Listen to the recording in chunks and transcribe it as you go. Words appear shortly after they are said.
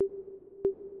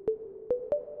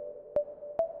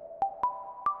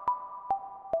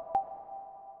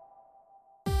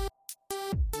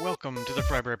Welcome to the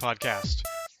Fryberry Podcast.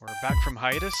 We're back from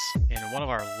hiatus in one of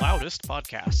our loudest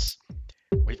podcasts.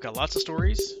 We've got lots of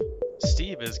stories.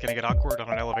 Steve is going to get awkward on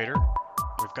an elevator.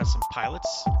 We've got some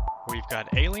pilots. We've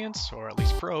got aliens, or at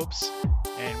least probes.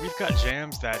 And we've got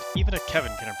jams that even a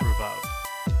Kevin can approve of.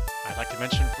 I'd like to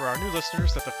mention for our new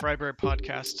listeners that the Fryberry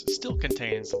Podcast still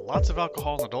contains lots of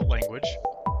alcohol and adult language.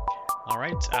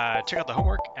 Alright, check out the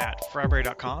homework at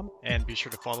fryberry.com and be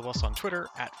sure to follow us on Twitter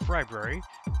at Fryberry.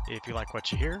 If you like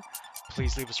what you hear,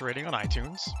 please leave us a rating on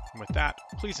iTunes. And with that,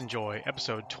 please enjoy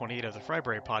episode 28 of the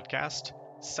Fryberry Podcast,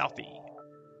 Southie.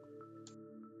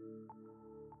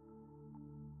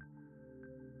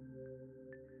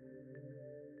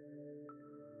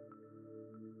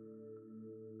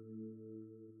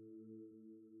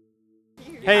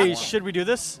 Hey, should we do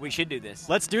this? We should do this.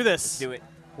 Let's do this. Let's do it.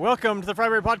 Welcome to the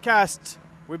Fryberry Podcast.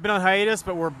 We've been on hiatus,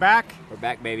 but we're back. We're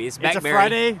back, baby. It's a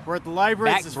Friday. We're at the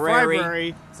library. This is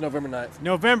Fryberry. It's November 9th.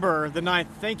 November the 9th.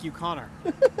 Thank you, Connor.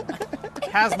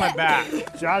 Has my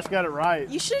back. Josh got it right.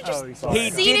 You should have just He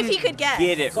seen if he could guess.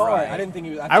 Get it Sorry, right. I didn't think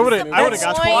you. I would have got That's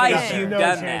that. twice you've no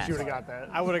done chance that. you would have got that.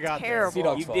 I would have got Terrible. Sea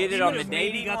Dog's You fault. did it You on the would've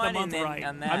maybe dating got the one and month then right.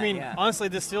 on that. that. I mean, yeah. honestly,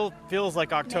 this still feels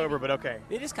like October, but okay.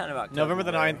 It is kind of October. November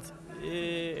the right? 9th.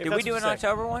 Did we do an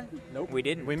October one? Nope. We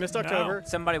didn't. We missed October.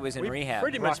 Somebody was in We rehab.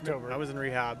 Pretty much. October. I was in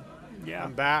rehab. Yeah.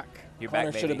 I'm back. You're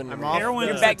Connor back, should have baby. been. I'm off. Heroin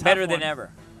You're is back a better tough than one.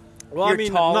 ever. Well, You're I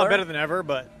mean, taller. not better than ever,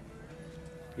 but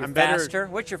You're I'm better. faster.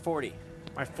 What's your 40?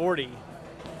 My 40.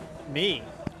 Me.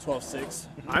 12-6.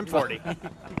 I'm 40.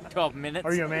 12 minutes.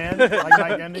 Are you a man like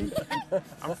Mike Gundy?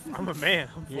 I'm a man.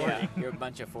 I'm 40. Yeah, you're a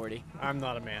bunch of 40. I'm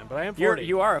not a man, but I am 40.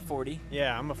 You are a 40.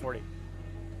 Yeah, I'm a 40.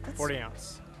 40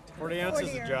 ounce. 40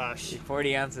 ounces of Josh.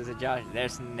 40 ounces of Josh.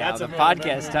 There's now That's the a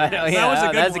podcast title. That Yeah, was a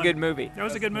good that's one. a good movie. That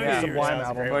was a good movie. Yeah. of It's a yours. wine Sounds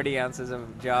album. great. 40 ounces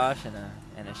of Josh and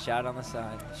a shot on the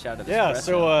side. Shot of Yeah, espresso.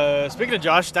 so speaking of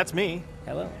Josh, that's me.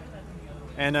 Hello.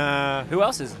 And Who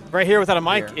else is right here without a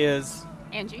mic Here. is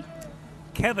Angie.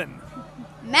 Kevin.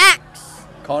 Max.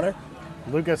 Connor.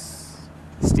 Lucas.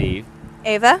 Steve?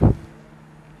 Ava.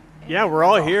 yeah, we're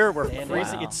all here. We're Wow.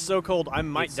 freezing. It's so cold. I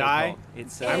might It's so die. cold.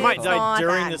 It's so I might It's die not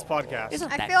during that this podcast. It's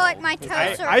not I that feel like cold. my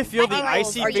toes are. I feel the my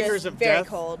icy ankles are fingers just of very death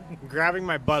cold. grabbing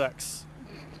my buttocks.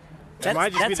 It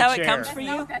might just be That's the how chair. it comes for you?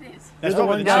 You're That's the probably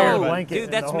one the guy chair, with a but blanket Dude, in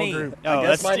that's the whole me. group. oh,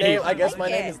 that's Steve. I guess my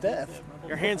Okay. name is Death.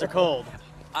 Your hands are cold.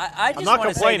 I just not want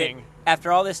to say complaining. that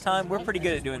after all this time, we're pretty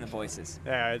good at doing the voices.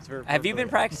 Yeah, it's very. Have you been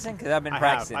practicing? Because I've been I have.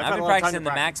 practicing. I've I've had been a lot of time practicing to the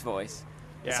practice. Max voice.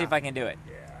 Yeah. Let's see if I can do it.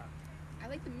 I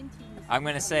like the minty. I'm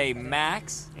going to say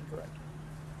Max.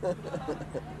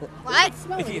 What?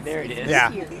 There it is. Yeah,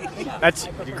 that's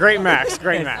great, Max.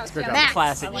 Great, Max. Good job. Max.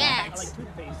 Classic Max.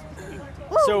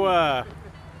 So,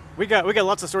 we got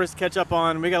lots of stories to catch up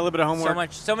on. We got a little bit of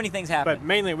homework. So many things happen. But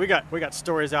mainly, we got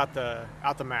stories out the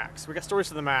max. We got stories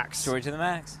to the max. Story to the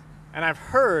max. And I've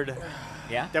heard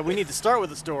Yeah? that we need to start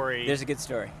with a story There's a good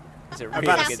story. It's a really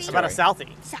about good a, story. about a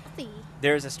Southie. Southie.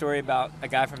 There's a story about a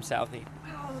guy from Southie.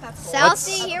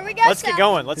 Southie, here we go. Let's get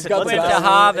going. Let's He's got the Went to battle.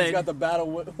 Harvard. He's got the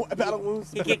battle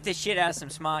wounds. He kicked the shit out of some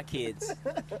smart kids.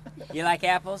 You like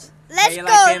apples? Let's How you go,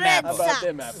 like them Red How apples? about Sox.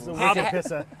 them It's a apples? wicked How-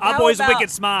 pisser. Our How boy's about- wicked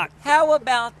smart. How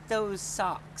about those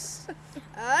socks?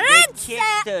 They Red kicked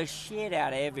Sox. the shit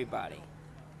out of everybody.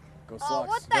 Go Oh,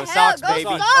 what Sox. the Go hell? Sox, Go baby.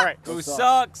 Sox. All right. Go Go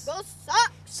Sox! Go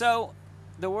Sox. So,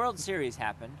 the World Series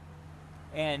happened,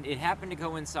 and it happened to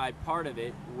coincide part of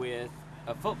it with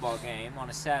a football game on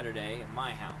a Saturday at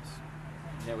my house.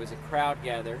 There was a crowd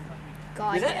gathered.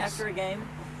 God, Was that yes. after a game?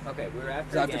 Okay, we were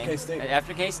after It a was after game. K-State.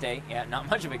 After K-State, yeah, not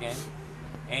much of a game.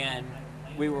 And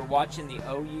we were watching the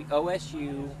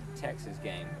OSU Texas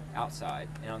game outside,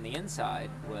 and on the inside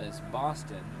was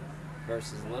Boston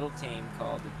versus a little team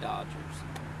called the Dodgers.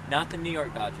 Not the New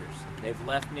York Dodgers. They've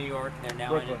left New York. They're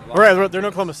now in Los All right, Angeles. they're in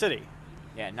Oklahoma City.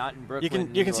 Yeah, not in Brooklyn. You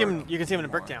can New see them. York You can see them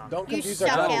in anymore. Bricktown. Don't You confuse our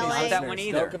suck, Japanese LA. listeners. Not that one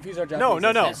either. Don't confuse our No, Japanese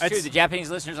no, no. listeners. That's true. It's- The Japanese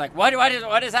listeners are like,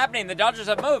 what is happening? The Dodgers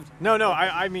have moved. No.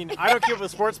 I mean, I don't keep up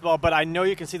with sports ball, but I know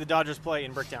you can see the Dodgers play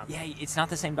in Bricktown. Yeah, it's not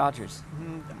the same Dodgers.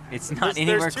 It's not There's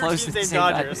anywhere two close teams to the named same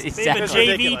Dodgers. Dodgers. They have a That's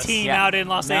JV ridiculous. team Yeah. out in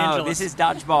Los no, Angeles. this is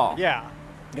dodgeball. Yeah.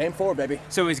 Game 4, baby.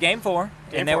 So it was game 4,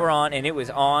 Game and they 4. were on, and it was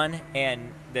on,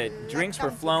 and the drinks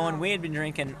were flowing. We had been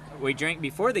drinking. We drank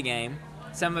before the game.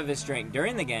 Some of us drank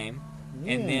during the game,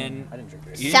 and then I didn't drink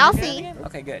it. you didn't drink Southie. during the game?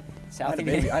 Okay, good. I had a Southie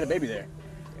baby. did. I had a baby there.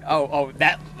 Oh,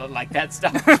 that like that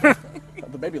stuff.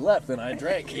 The baby left, then I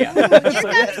drank. Yeah. Here So, comes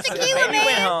yes. The tequila, baby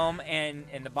went man. home, and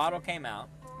the bottle came out.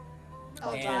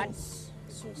 Oh, and God.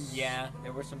 Yeah,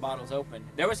 there were some bottles open.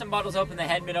 There were some bottles open that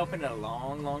hadn't been opened in a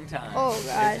long, long time. Oh,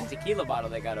 God. There's a tequila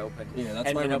bottle that got open. Yeah, that's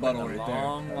hadn't my been opened rebuttal in a right there.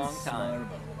 long, long That's my time.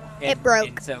 rebuttal. And, It broke.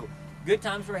 And so good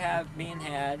times were being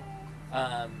had,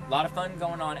 A lot of fun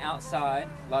going on outside.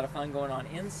 A lot of fun going on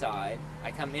inside.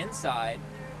 I come inside.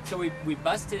 So we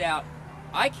busted out.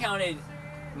 I counted.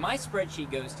 My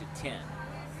spreadsheet goes to 10.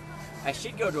 I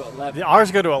should go to 11.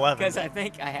 Ours go to 11. Because I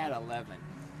think I had 11.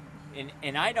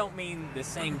 And I don't mean the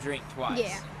same drink twice.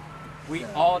 Yeah. We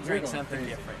all You're drink going something crazy.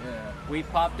 different. Yeah. We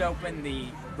popped open the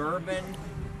bourbon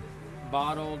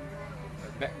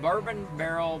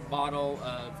barrel bottle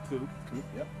of Coop. Coop,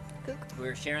 yep. We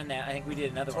were sharing that. I think we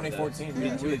did another 2014. one of those. We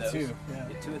did two we of did those. two. Yeah.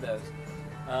 Did two of those.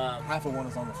 Half of one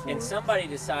is on the floor. And somebody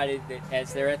decided that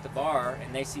as they're at the bar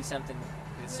and they see something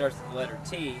that starts with the letter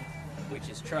T, which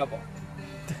is trouble,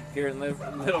 here in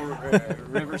Little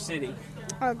River City.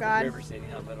 Oh God. River City,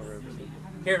 not Little River City.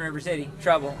 Here in River City,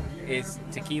 trouble is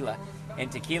tequila.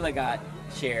 And tequila got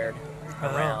shared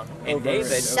around. And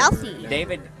Southie.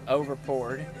 David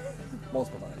overpoured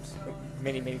multiple times.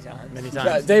 many times. Many Yeah,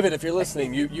 times. David, if you're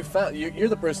listening, you're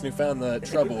the person who found the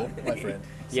trouble, my friend.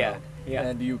 So, Yeah.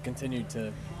 And you continued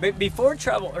to. But before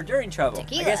trouble or during trouble,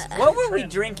 Tequila. I guess, what were we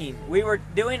drinking? We were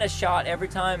doing a shot every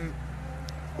time.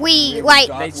 We got-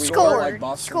 They we scored. felt like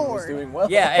Boston was Scored. doing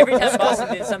well. Yeah, every time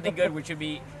Boston did something good, which would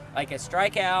be like a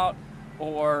strikeout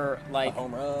or like A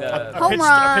home run. the Home a pitch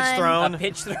run. thrown. a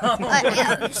pitch thrown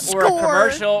yeah, or a score.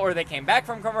 commercial, or they came back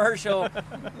from commercial.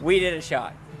 We did a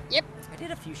shot. Yep. I did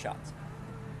a few shots.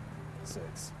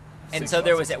 6. And 6 so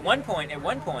there shots. was at one point,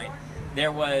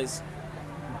 there was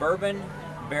bourbon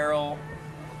barrel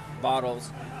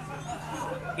bottles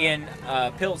in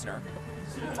Pilsner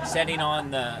sitting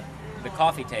on the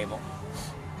coffee table.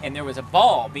 And there was a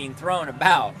ball being thrown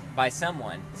about by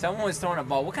someone. Someone was throwing a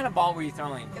ball. What kind of ball were you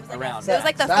throwing around? It was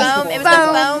like the Basketball. foam. It was like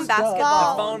Foam. foam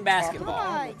basketball. The phone basketball.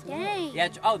 God, dang. Yeah.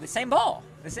 Oh, the same ball.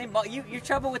 The same ball. You're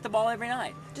trouble with the ball every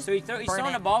night. So he's burn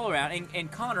throwing it. a ball around,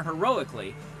 and Connor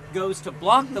heroically goes to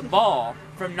block the ball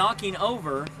from knocking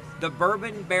over the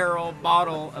bourbon barrel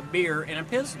bottle of beer in a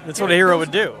Pilsner. That's what a hero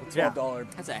would do.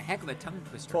 $12, That's a heck of a tongue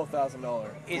twister. $12,000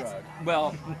 It's, drug.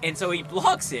 well, and so he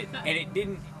blocks it, and it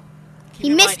didn't. keep He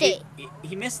in missed mind, it.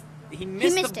 He missed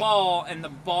missed the it. ball, and the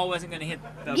ball wasn't going to hit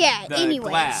the, Yeah, the anyways.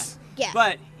 glass. Yeah.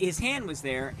 But his hand was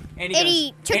there, and And goes,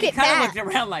 he took and it kind back. of looked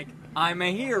around like, I'm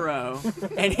a hero.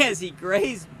 And as he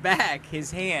grazed back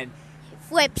his hand,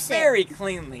 Flips it. very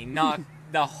cleanly knocked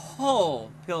the whole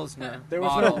Pilsner There was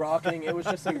bottle. no rocking. It was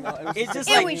just like. It's just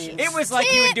It like was it was like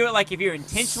you would do it like if you're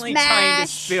intentionally trying to Smash.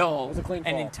 spill It was a clean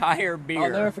an fall. entire beer. I'll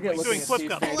never forget Like looking doing at flip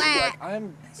Steve's cups. face and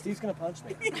be like, Steve's gonna punch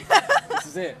me. This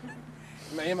is it.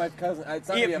 Me and my cousin. It's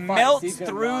not gonna be a It fight. melts Steve's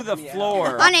gonna through knock the me out.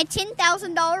 floor. On a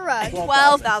 $10,000 rug.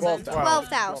 12,000.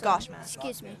 12,000. Gosh, man.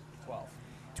 Excuse me. 12.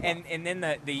 And then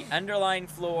the underlying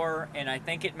floor, and I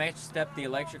think it messed up the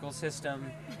electrical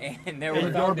system, and there And were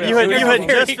the doorbell. You had very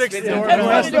just fixed expensive- the That's doorbell.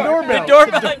 right, The doorbell. The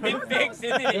doorbell had been fixed,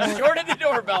 and then it shorted the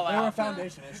doorbell There were out.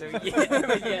 foundation So issues.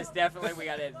 yes, definitely we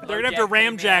got it. They're gonna have to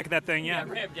ramjack that thing, yeah.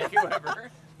 Ramjack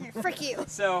whoever. Frick you.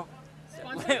 So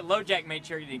LoJack made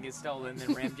sure he didn't get stolen, then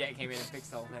Ramjack came in and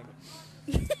fixed the whole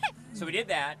thing. So we did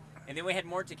that, and then we had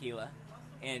more tequila,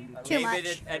 and Too David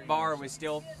much. at bar was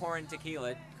still pouring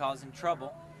tequila, causing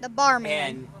trouble. The barman.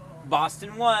 And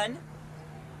Boston won,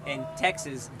 and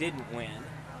Texas didn't win.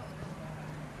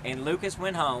 And Lucas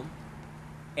went home,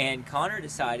 and Connor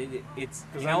decided it's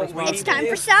you know what we It's need time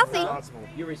to for do? Southie.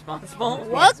 You're responsible.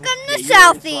 Welcome Yeah, to you're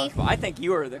Southie. responsible. I think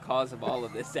you are the cause of all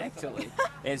of this, actually,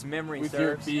 as memory With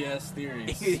your serves. BS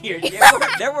theories.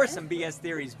 There were some BS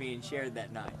theories being shared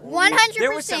that night. 100%.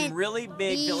 There were some really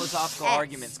big BS. philosophical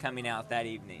arguments coming out that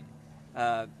evening.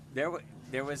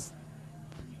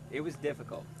 It was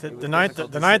difficult. The, It was the night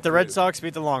difficult the to night sit the Red through. Sox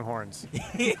beat the Longhorns.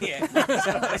 Yeah.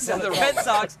 So the Red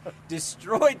Sox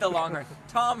destroyed the Longhorns.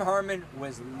 Tom Herman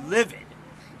was livid.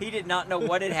 He did not know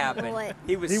what had happened. What?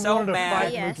 He was He so wanted to mad.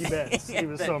 fight Yes. Mookie Betts. He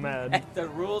was so mad. At the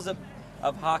rules of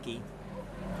hockey.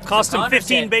 Cost So him Connor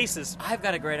 15 said, bases. I've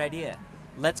got a great idea.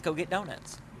 Let's go get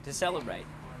donuts to celebrate.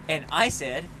 And I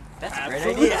said, that's a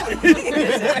great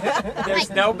idea. There's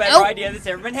no better Nope. idea that's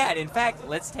ever been had. In fact,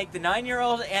 let's take the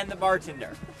 9-year-old and the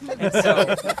bartender. And so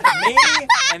me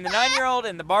and the 9-year-old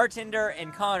and the bartender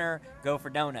and Connor go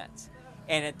for donuts.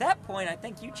 And at that point, I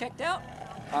think you checked out.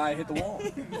 I hit the wall.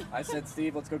 I said,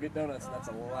 Steve, let's go get donuts, and that's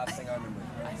the last thing I remember.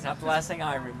 That's not the last thing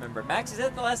I remember. Max, is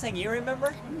that the last thing you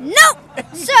remember? Nope.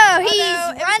 So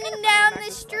he's running down the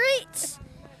streets.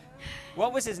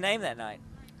 What was his name that night?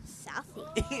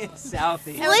 Southie.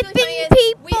 Southie. I was gonna tell you,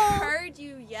 Flipping We people. heard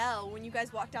you yell when you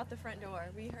guys walked out the front door.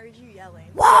 We heard you yelling.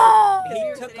 Whoa. We He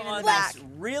were took sitting in on the back. this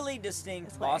really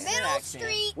distinct hilarious. Boston Middle accent.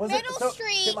 Street. Was Middle it, so,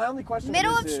 Street. My only question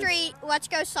Middle to of this is, street. Let's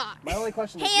go Sox. My only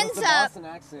question Hands is, was the up. Boston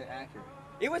accent accurate?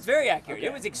 It was very accurate. Okay.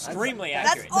 It was extremely That's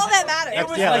accurate. That's all that matters. It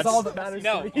was Yeah, like That's all that matters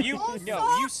no, to me.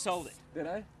 you sold it. Did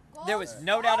I? There was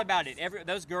no doubt about it.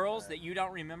 Those girls that you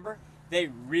don't remember, they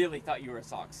really thought you were a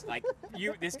Sox. Like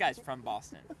this guy's from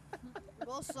Boston.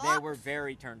 They were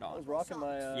very turned I on. was rocking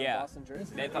my Boston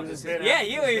jersey. They thought this. Ben Yeah, Affleck.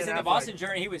 he was in Ben the Affleck. Boston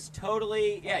jersey. He was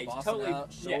totally. Yeah, he's Boston totally. out,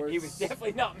 Yeah, he was shorts.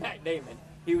 definitely not Matt Damon.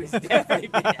 He was definitely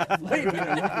Ben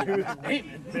Affleck.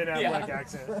 Ben Affleck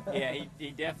accent. Yeah,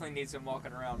 he definitely needs some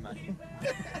walking around money.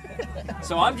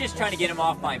 So I'm just trying to get him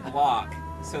off my block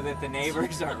so that the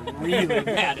neighbors aren't really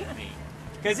mad at me.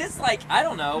 Because it's like, I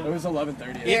don't It know. was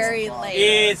 11:30. Very late.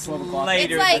 It's 12 o'clock.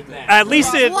 later It's like- than that. At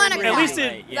least it. One At o'clock. least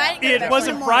Late, it. yeah. It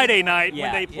wasn't Friday night Yeah,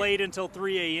 when they it- played until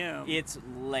 3 a.m. It's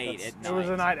late at night. It was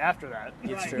the night after that.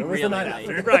 It's true. It was really the night late.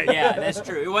 after. Right. Yeah, that's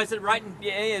true. It wasn't right.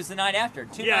 It was the night after.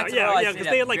 2 Yeah, nights in a row, I yeah, stayed because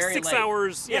up they had like very 6 late.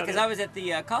 hours. Yeah, because I was at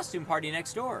the costume party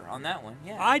next door on that one.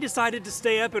 Yeah. I decided to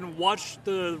stay up and watch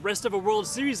the rest of a World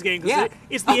Series game because Yeah.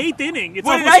 it's the 8th inning. It's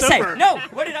What did I almost say? over. No.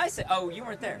 What did I say? Oh, you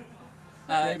weren't there.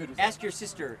 David was there. Ask your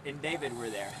sister and David were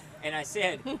there. And I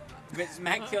said, but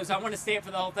Mac goes, I want to stay up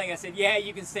for the whole thing. I said, yeah,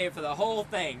 you can stay up for the whole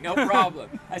thing. No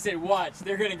problem. I said, watch.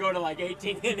 They're going to go to like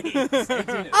 18 innings.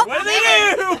 Oh, What do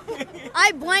they do?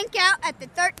 I blank out at the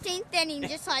 13th inning,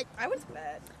 just like I went to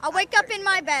bed. I wake up in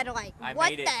my bed like, I what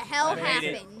made the it. hell I made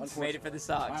it. happened? Made it for the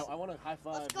Sox. I want to high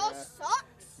five. Let's go Sox.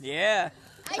 Yeah.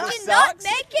 I Go did not Sox.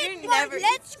 make it, You but never-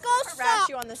 let's go Harass Sox.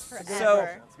 you on this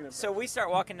forever. So we start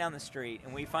walking down the street,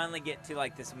 and we finally get to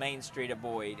like this main street of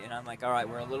Boyd, and I'm like, all right,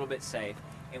 we're a little bit safe,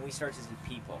 and we start to see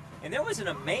people, and there was an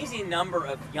amazing number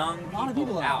of young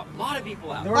people out. A lot of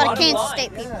people out. There A were lot of a Kansas lot. State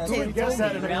people Yeah, Who too. would guess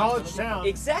that in a college town?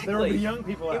 Exactly. There would be young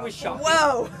people out. It was shocking.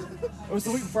 Whoa. It was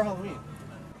the week before Halloween.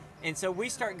 And so we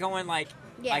start going like,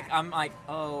 Yeah. I'm like,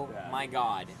 oh Bad. my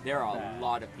God, there are a Bad.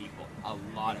 lot of people,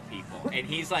 and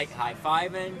he's like high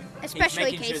fiving, Especially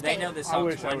he's making sure they K-State. know the I Sox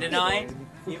wish I won would've tonight.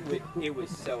 It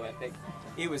was so epic.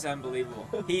 It was unbelievable.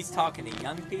 He's talking to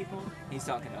young people. He's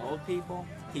talking to old people.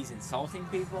 He's insulting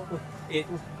people.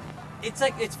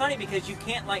 It's funny because you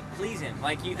can't like please him.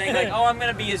 Like you think like, oh, I'm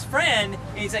gonna be his friend,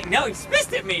 and he's like, no, he's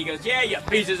pissed at me. He goes, yeah, you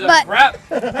pieces of But- crap.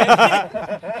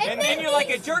 And then you're like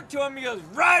a jerk to him. He goes,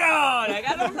 right on. Like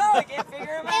I don't know. I can't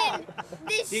figure him out. And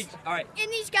this, All right,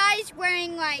 and these guys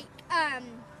wearing like,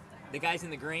 the guys in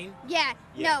the green. yeah,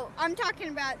 Yeah. no, I'm talking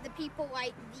about the people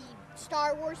like the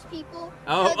Star Wars people.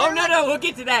 Oh, So oh they're no, like- no, we'll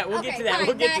get to that. We'll get Okay, to that. fine,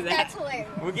 We'll get to that. That's hilarious.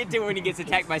 We'll get to it when he gets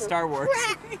attacked by Star Wars.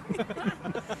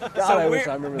 God, So I wish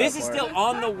we're- I remember this that is part. still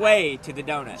on the way to the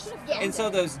donuts, Yeah. and so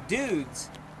those dudes,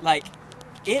 like,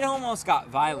 it almost got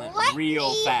violent Let real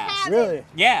me fast. have Really?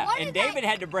 Yeah, What and did David that-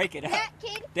 had to break it up. That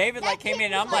kid, David that like came kid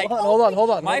in, and I'm was like, Hold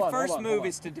on. my hold first on, move hold on.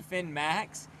 is to defend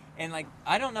Max, and like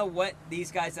I don't know what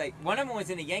these guys like. One of them was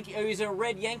in a Yankee. Oh, he was in a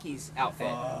red Yankees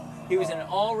outfit. He was in an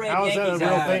all red How is that a Yankees real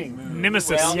outfit. thing? Nemesis.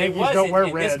 Well, it Yankees wasn't, don't wear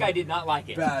and this red. guy did not like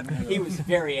it. Bad move. He was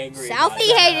very angry. about Southie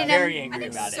it. hated him. Very I angry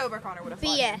think about it. sober Connor would have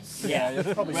fought. BS. Yeah.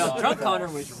 it's probably Well, not. drunk Connor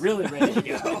was really ready to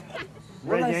go.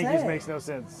 What Red did I Yankees say? makes no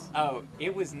sense. Oh,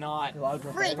 it was not A lot of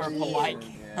drunk Frick for you. polite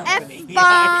Yeah. company.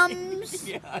 F-bombs.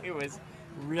 Yeah, it was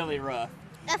really rough.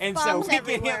 And so F-bombs we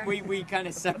get everywhere. we kind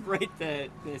of separate the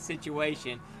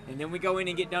situation, and then we go in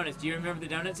and get donuts. Do you remember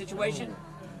the donut situation?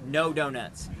 No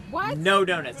donuts. What? No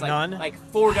donuts. Like, None? Like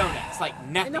 4 donuts. Like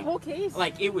nothing. In the whole case?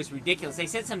 Like it was ridiculous. They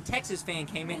said some Texas fan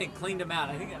came in and cleaned them out.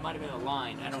 I think that might have been a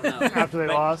line. I don't know. After they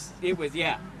But lost It was to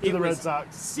It the Red was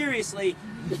Sox. seriously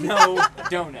no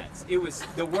donuts. It was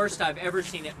the worst I've ever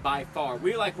seen it by far.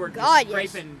 We were just God, yes.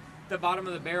 scraping the bottom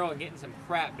of the barrel and getting some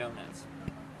crap donuts.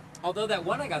 Although that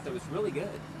one I got that was really good.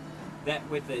 That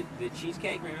with the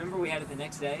cheesecake, remember we had it the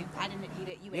next day? I didn't eat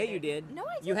it. You Yeah, ate you it. did. No,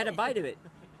 I didn't. You had a bite of it.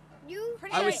 You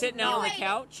Pretty I was sure- sitting down on the ate it.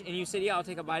 couch and you said, "Yeah, I'll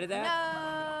take a bite of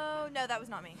that." No, that was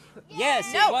not me.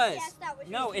 Yes, No. it was. Yes, that was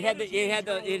No, yours.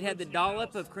 it had the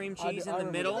dollop of cream cheese in the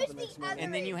middle, It was the other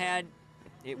and then you had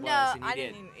it was, No, and you I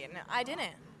did. didn't eat it. No, I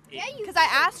didn't. Yeah, you Because I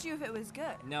asked you if it was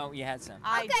good. No, you had some.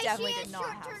 I okay, definitely she did has not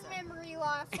have short-term some. memory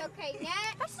loss. Okay,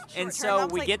 next. And Short-term, so I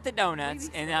was we like, get the donuts,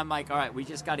 maybe and I'm like, all right, we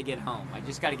just got to get home. I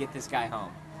just got to get this guy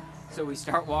home. So we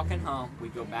start walking home. We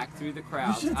go back through the You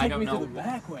crowds. should I take don't me know. to the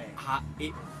back way.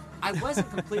 I wasn't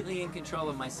completely in control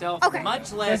of myself, Okay.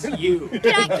 much less you.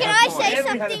 Can I say And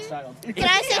we had a something? child. Can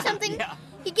I say something? Yeah.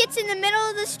 He gets in the middle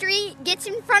of the street, gets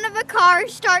in front of a car,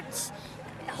 starts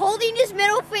holding his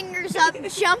middle fingers up,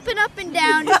 jumping up and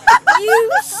down.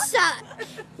 You suck.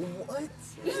 What?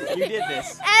 You did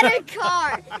this. At a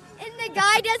car. And the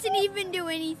guy doesn't even do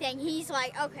anything. He's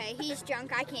like, okay, he's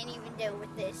drunk. I can't even deal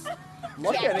with this.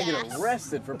 Lucky I didn't Jackass. get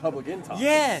arrested for public intox.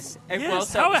 Yes. And Yes. well,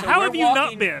 so how we're have you not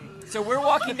walking- been? So we're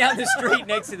walking down the street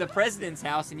next to the president's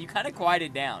house, and you kind of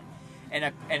quieted down. And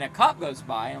a cop goes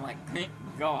by, and I'm like, thank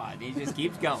God. He just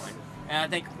keeps going. And I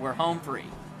think we're home free.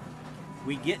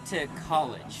 we get to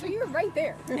college. So you were right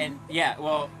there. And we get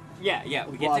to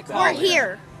Blocked out. We're college.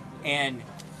 here. And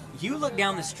you look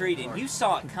down the street and you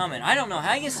saw it coming. I don't know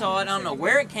how you saw it. I don't know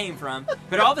where it came from.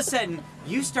 But all of a sudden,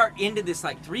 you start into this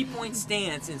like 3-point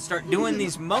stance and start doing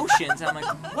these motions. I'm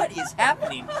like, what is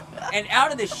happening? And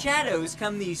out of the shadows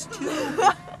come these 2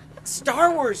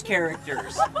 Star Wars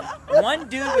characters. One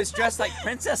dude was dressed like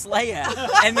Princess Leia,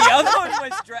 and the other one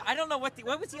was dressed. I don't know what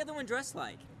was the other one dressed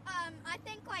like. I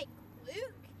think like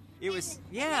Luke. It was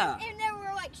And they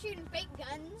were like shooting fake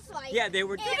guns. Like Yeah, they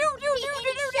were. And he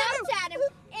shouts at him.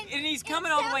 And he's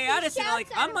coming all the way at us, and like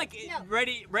I'm like no.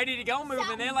 ready to go move,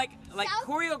 and they're like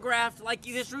choreographed like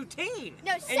this routine.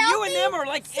 No, and you and Southie- them are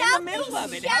like in the Southie middle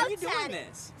of it. How are you shouts at doing him.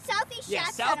 this? Southie Yeah,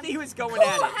 shouts at Southie him. was going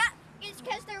Cool at it. It's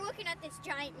because they're looking at this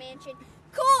giant mansion.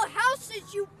 Cool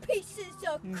houses, you pieces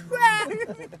of crap.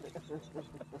 With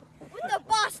a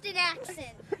Boston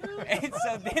accent. And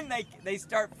so then they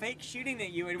start fake shooting at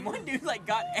you, and one dude like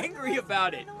got angry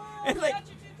about it, and like,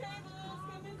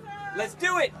 let's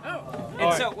do it.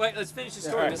 And so wait, let's finish the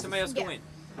story. Does somebody else go in?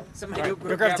 Somebody go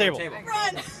grab the table.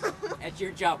 Run! That's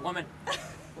your job, woman.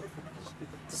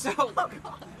 So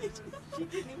she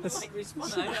didn't even like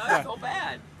respond. I feel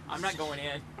bad. I'm not going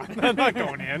in. I'm not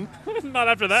going in. Not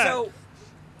after that. So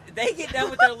they get done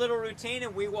with their little routine,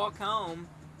 and we walk home,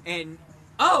 and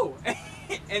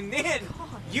and then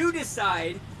you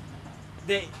decide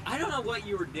that I don't know what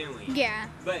you were doing. Yeah.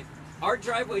 But our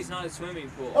driveway's not a swimming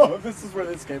pool. Oh, this is where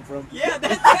this came from. Yeah,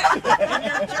 that's it. In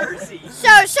your jersey. So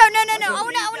no. I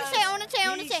want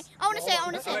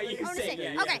to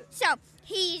say. Okay, so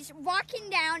he's walking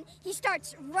down. He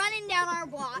starts running down our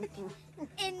block,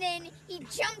 and then he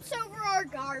jumps over our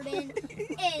garden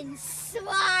and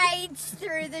slides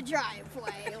through the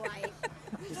driveway,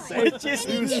 Which is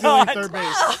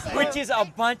which is a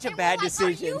bunch of And bad we're like, "Are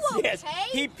decisions. you Yes, okay?"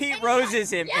 he Pete And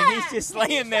Roses him, and he's just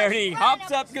laying there, and he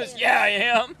hops up, and goes, "Yeah, I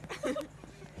am."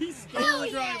 He's Hell the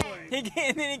yeah. driveway. And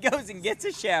then he goes and gets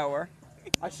a shower.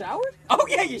 I showered? Oh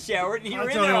yeah, you showered. And you I were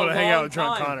in told there him a to hang out long with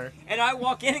drunk time. Connor. And I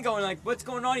walk in and going like, "What's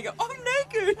going on?" You go, "I'm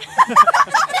naked."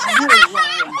 You're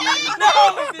lying, dude. No,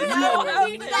 this is all That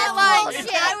happening. bullshit.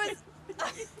 I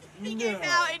was. He came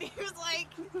out and he was like,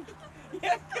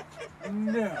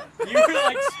 No. You were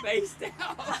like spaced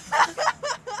out.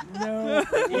 No.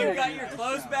 You got your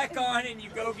clothes back on and you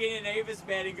go get in Ava's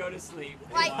bed and go to sleep.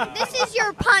 Like, this is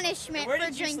your punishment Where for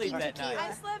did you drinking sleep that tequila. night?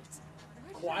 I slept.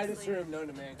 Quietest room known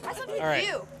to mankind. I slept with All right.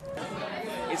 you.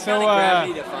 It's So, kind of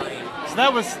gravity defying. So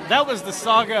that was the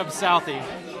saga of Southie.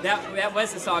 That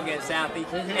was the saga at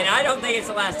Southie, and I don't think it's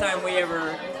the last time we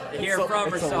ever hear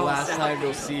from or It's the saw last time Southie.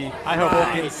 you'll see I hope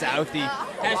fucking Southie.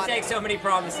 Hashtag so many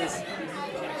promises.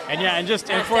 And yeah, and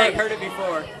Hashtag heard it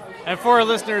before. for our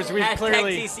listeners, we've Hashtag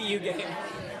clearly TCU game.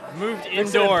 moved it in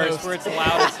indoors post. where it's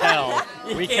loud as hell.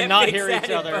 You We can't cannot fix hear that each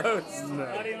in other. post.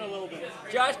 Not even a little bit.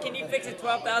 Josh, can you fix a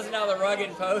 $12,000 rug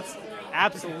in post?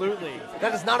 Absolutely.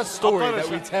 That is not a story I'll that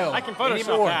we Photoshop- tell I can Photoshop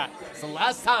anymore. that. It's the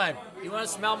last time You want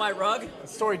to smell my rug? the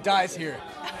story dies here.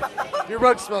 Your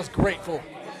rug smells grateful.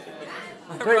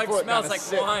 My Great rug for it, smells man. like It's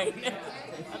sick. wine.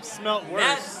 I've smelt worse.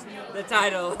 That's the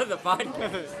title of the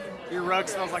podcast. Your rug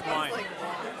smells like wine.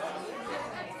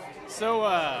 So,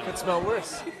 Could smell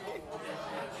worse.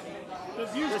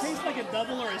 Does yours taste like a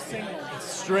double or a single?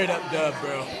 Straight up dub,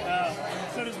 bro.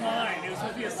 So does mine. It was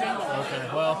supposed to be a single. Okay,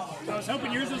 well. I was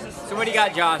hoping yours was a So what do you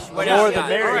got, Josh? What More else you the got?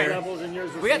 merrier. Doubles and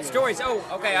yours was We got single. stories. Oh,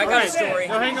 okay, I got a story.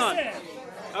 no, hang on.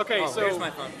 Okay, Oh, so here's my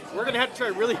phone. we're gonna have to try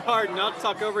really hard not to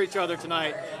talk over each other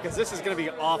tonight because this is gonna be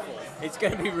awful. It's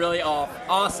gonna be really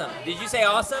awesome. Did you say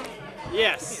awesome?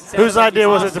 Yes. Sounds Whose like idea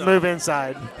he's was it awesome. to move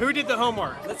inside? Who did the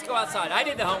homework? Let's go outside. I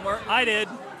did the homework. I did.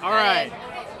 All right.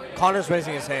 Connor's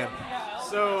raising his hand.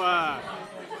 So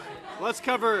let's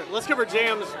cover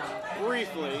jams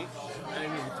briefly.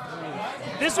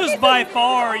 This was by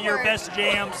far your best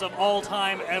jams of all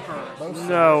time ever.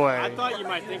 No I way. thought you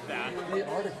might think that.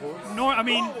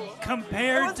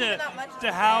 Compared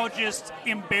to how just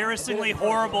embarrassingly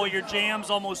horrible your jams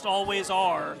almost always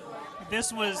are,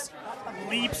 this was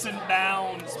leaps and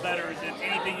bounds better than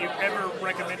anything you've ever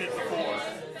recommended before.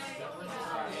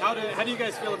 How do you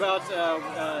guys feel about the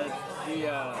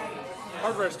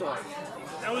hardware store?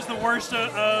 That was the worst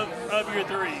of your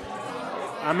three.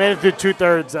 I made it through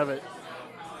 2/3 of it.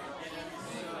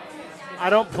 I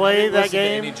don't play that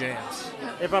game. Any jams.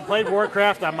 If I played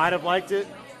Warcraft, I might have liked it.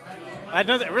 I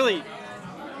know that really.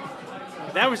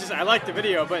 That was just I liked the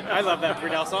video, but I love that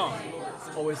Weird Al song.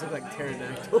 Always look like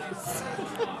pterodactyls.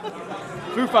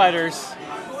 Foo Fighters.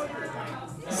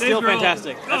 Still Dave Grohl.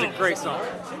 fantastic. That's a Oh. great song.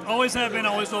 Always have been,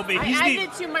 always will be. I He's added the,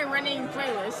 it to my running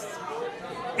playlist.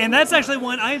 and that's actually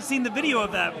one I had seen the video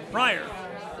of that prior.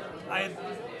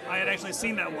 I had actually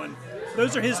seen that one.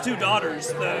 Those are his two daughters,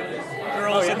 the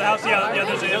girls in the house. Yeah,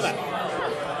 those are his.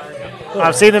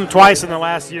 I've seen them twice in the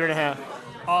last year and a half.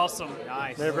 Awesome.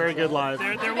 Nice. They're very good live.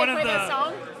 They're one of Play that the.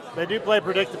 song? They do play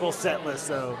predictable set lists,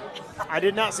 though. I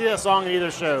did not see that song in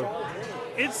either show.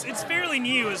 It's fairly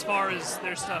new as far as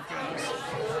their stuff goes.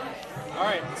 All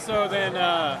right, so then,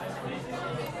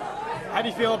 how do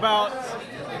you feel about?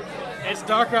 It's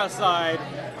dark outside.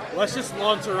 Let's just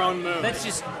launch our own moon. Let's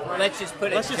just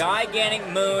put a gigantic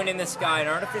moon in the sky, an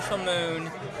artificial moon.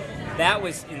 That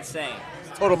was insane.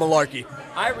 Total malarkey.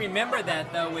 I remember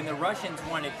that though when the Russians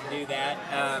wanted to do that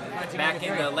back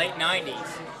in the late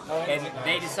 '90s, and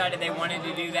they decided they wanted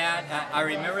to do that. I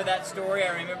remember that story.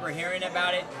 I remember hearing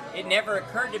about it. It never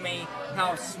occurred to me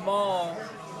how small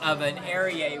of an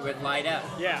area it would light up.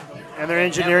 Yeah. And their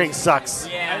engineering sucks.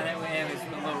 Yeah, that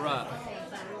was a little rough.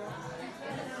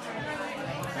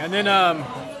 And then,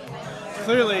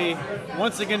 clearly,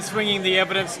 once again swinging the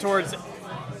evidence towards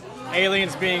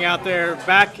aliens being out there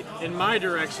back in my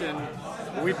direction,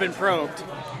 we've been probed.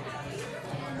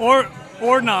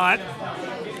 Or not.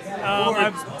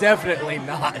 Definitely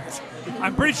not.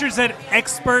 I'm pretty sure it said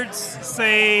experts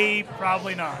say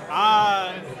probably not.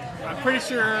 I'm pretty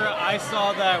sure I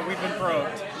saw that we've been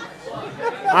probed.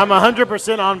 I'm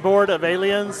 100% on board of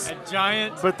aliens, A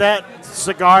giant, but that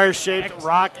cigar-shaped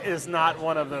rock is not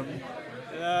one of them.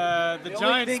 the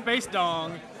giant space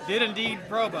dong did indeed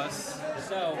probe us.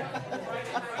 So,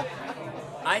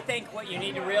 I think what you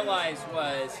need to realize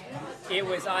was it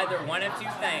was either one of two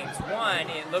things. One,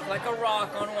 it looked like a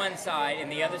rock on one side,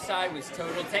 and the other side was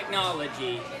total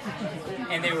technology,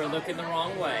 and they were looking the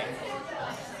wrong way.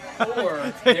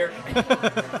 Or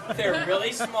they're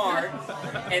really smart,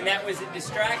 and that was a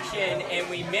distraction, and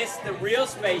we missed the real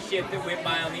spaceship that went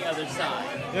by on the other side.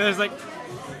 Yeah, there's like,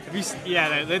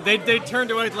 they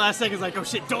turned away at the last second. It's like, oh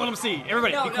shit, don't let them see.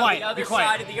 Everybody, No, be quiet. the other be quiet.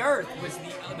 side of the Earth was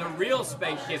the real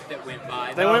spaceship that went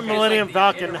by. They It went was Millennium like the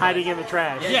Falcon Enterprise. hiding in the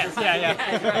trash. Yes, yeah.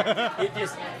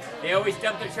 That's right. They always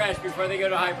dump their trash before they go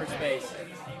to hyperspace.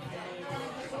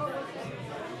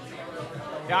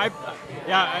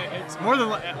 It's more than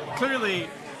clearly.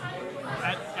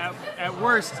 At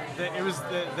worst,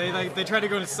 they tried to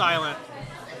go into silent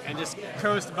and just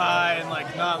coast by and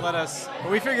like not let us.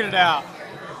 But we figured it out.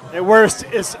 At worst,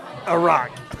 it's a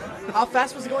rock. How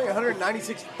fast was it going?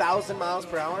 196,000 miles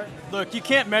per hour? Look, you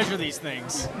can't measure these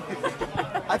things.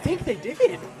 I think they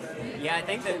did. Yeah, I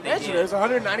think that they Measure it. did. was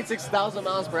 196,000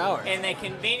 miles per hour. And they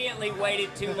conveniently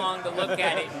waited too long to look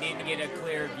at it and didn't get a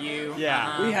clear view.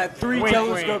 Yeah. We had three Wink,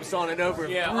 telescopes on it over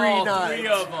Yeah, 3 all nights. three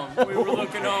of them. We were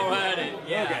looking all at it.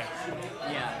 Yeah. Okay.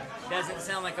 Yeah. Doesn't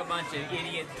sound like a bunch of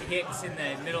idiot hicks in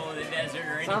the middle of the desert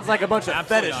or anything. Sounds like a bunch of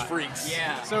Absolutely fetish not. freaks.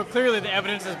 Yeah. So clearly, the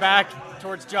evidence is back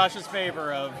towards Josh's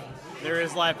favor of there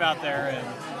is life out there and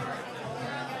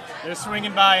they're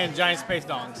swinging by in giant space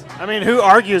dongs. I mean, who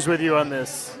argues with you on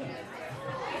this?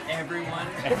 Everyone.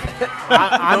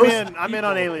 I'm in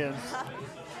on aliens.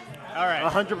 All right,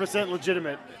 100%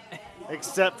 legitimate,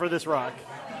 except for this rock.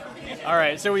 all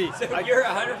right. So So you're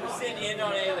 100% in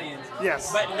on aliens.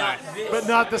 Yes. But not this. But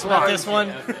not this not rock. this one.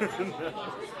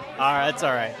 All right, that's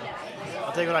all right.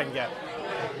 I'll take what I can get.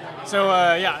 So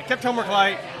I kept homework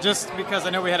light just because I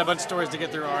know we had a bunch of stories to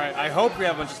get through. All right, I hope we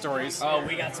have a bunch of stories. Oh,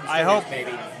 we got some I stories, hope-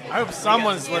 baby. I hope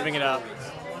someone's living it up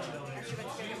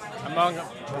among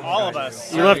all of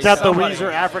us. You left out the Somebody.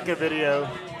 Weezer Africa video.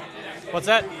 What's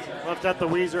that? Left out the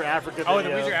Weezer Africa video. Oh, the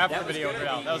Weezer Africa That was video. good.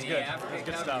 That was good. Yeah, That was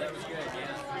good that stuff. That was good,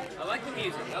 yeah. I like the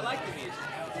music.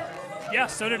 Yeah,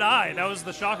 so did I. That was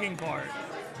the shocking part.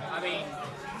 I mean,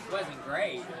 it wasn't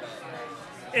great,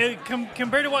 but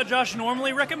Compared to what Josh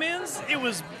normally recommends, it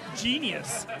was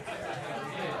genius.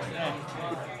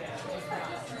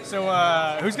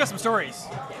 So who's got some stories?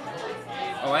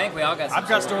 oh, I think we all got some I've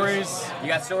got stories. You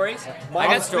got stories? I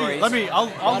got stories.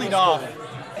 I'll lead off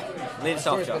Lead us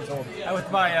off, Josh.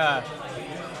 with my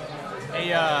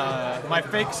my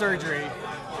fake surgery,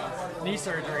 knee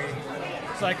surgery.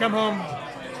 So I come home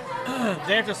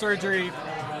day after surgery.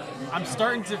 I'm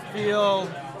starting to feel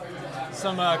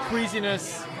some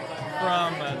queasiness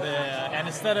from the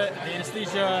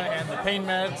anesthesia, and the pain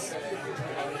meds.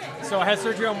 So I had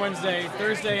surgery on Wednesday.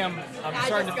 Thursday, I'm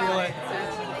starting to feel it.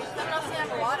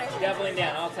 Doubling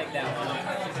down. I'll take that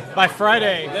one. By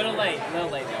Friday, Little late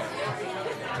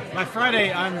though. By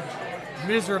Friday, I'm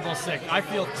miserable sick. I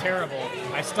feel terrible.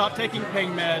 I stopped taking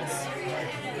pain meds.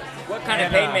 What kind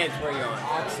of And, pain meds were you on?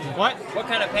 What? What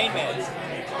kind of pain meds?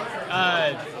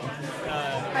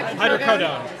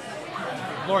 Hydrocodone.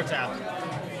 Lortab.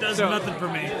 Does nothing for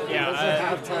me.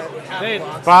 Yeah. They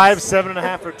 5,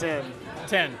 7.5, or 10.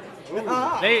 10.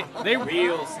 They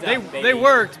Real stuff, they baby.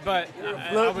 worked, but I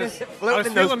Floating- was floating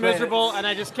in those feeling miserable, planets. and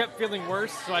I just kept feeling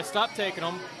worse. So I stopped taking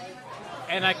them,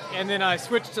 and then I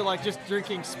switched to like just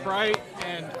drinking Sprite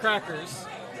and crackers,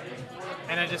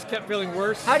 and I just kept feeling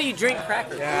worse. How do you drink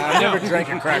crackers? Yeah, I never drank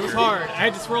a It cracker. was hard. I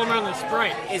had to swirl them around with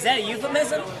Sprite. Is that a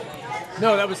euphemism?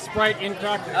 No, that was Sprite in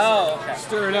crackers. Oh, okay.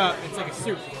 Stir it up. It's like a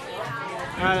soup.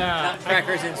 And, Not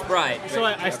crackers and Sprite. So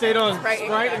I stayed on Sprite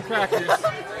Sprite and and crackers,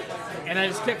 and I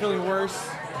just kept feeling worse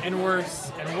and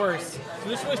worse and worse. So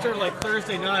this really started like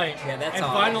Thursday night, Yeah, that's and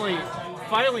odd.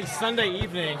 finally Sunday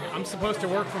evening, I'm supposed to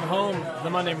work from home the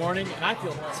Monday morning, and I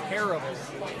feel terrible,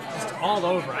 just all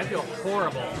over. I feel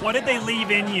horrible. What did they leave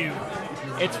in you?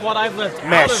 It's what I've left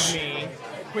out of me,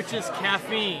 which is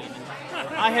caffeine.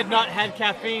 I had not had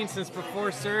caffeine since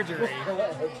before surgery,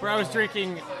 where I was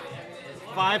drinking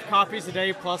 5 coffees a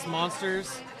day plus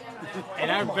Monsters, and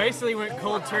I basically went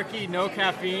cold turkey, no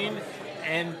caffeine,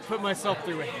 and put myself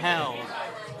through hell.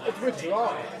 It's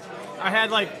withdrawal. I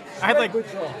had like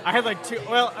two.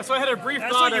 Well, so I had a brief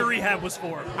That's thought what your of. rehab was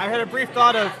for. I had a brief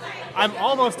thought of, I'm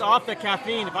almost off the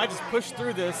caffeine. If I just push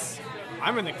through this,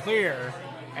 I'm in the clear.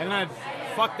 And then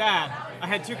fuck that. I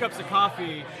had 2 cups of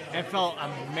coffee and felt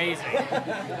amazing.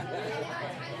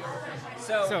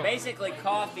 So basically,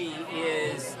 coffee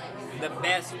is the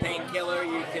best painkiller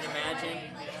you can imagine.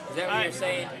 Is that what you're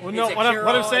saying? well, no, It's a what I'm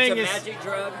cure-all, saying it's a is- magic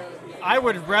drug. I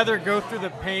would rather go through the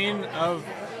pain of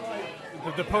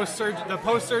the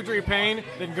post-surgery pain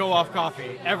than go off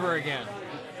coffee ever again.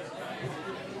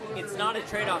 It's not a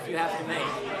trade-off you have to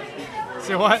make.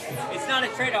 So what? It's not a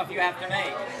trade-off you have to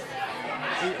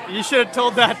make. You should have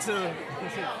told that to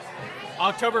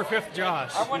October 5th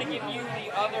Josh. I want to give you the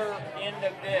other end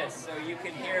of this so you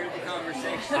can hear the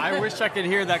conversation. I wish I could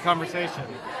hear that conversation.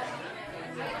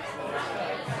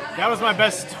 That was my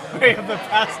best story of the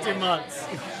past 2 months.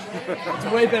 It's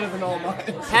way better than all mine.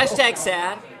 Hashtag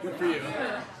sad. Good for you.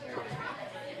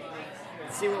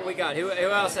 Let's see what we got. Who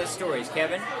else has stories?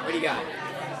 Kevin, what do you got?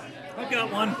 I've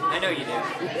got one. I know you do.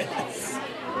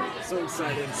 So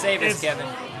excited. Save us, It's- Kevin.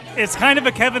 It's kind of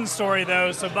a Kevin story,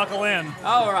 though, so buckle in.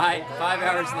 All right, 5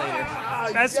 hours later.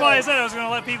 That's why I said I was going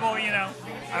to let people,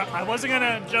 I wasn't going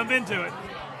to jump into it.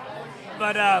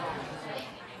 But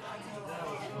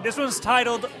this one's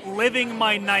titled Living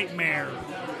My Nightmare.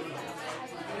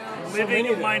 Living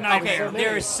My Okay, Nightmare.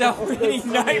 there are so many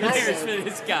nightmares for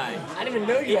this guy. I didn't even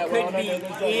know you It that well. could and I be know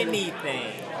there's other-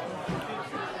 anything.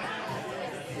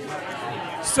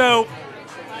 So,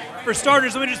 for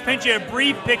starters, let me just paint you a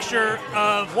brief picture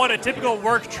of what a typical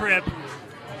work trip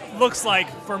looks like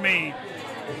for me.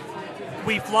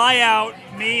 We fly out,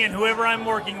 me and whoever I'm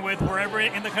working with, wherever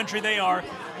in the country they are,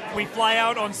 we fly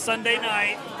out on Sunday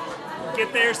night,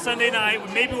 get there Sunday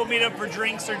night, maybe we'll meet up for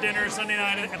drinks or dinner Sunday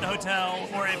night at the hotel,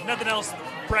 or if nothing else,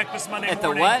 breakfast Monday At the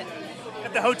morning. what?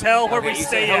 At the hotel where Okay, we you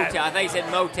stay said at. hotel. I thought you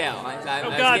said motel. I Oh,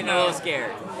 was God, getting a no. little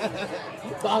scared.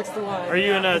 Box the line. Are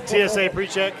you in a TSA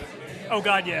pre-check? Oh,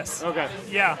 God, yes. Okay.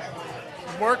 Yeah,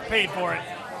 work paid for it.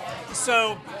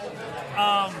 So,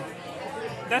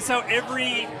 that's how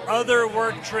every other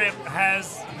work trip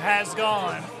has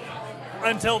gone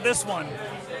until this one.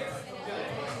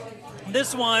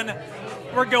 This one,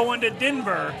 we're going to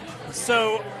Denver,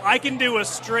 so I can do a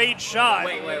straight shot.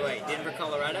 Wait. Denver,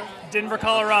 Colorado? Denver,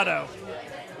 Colorado.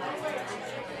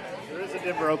 There is a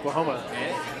Denver, Oklahoma.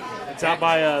 Yeah. It's out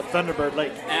by Thunderbird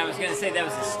Lake. And I was going to say that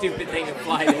was a stupid thing to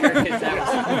fly there. 'Cause that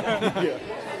was,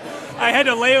 I had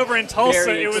to lay over in Tulsa.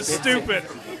 Very It was expensive. stupid.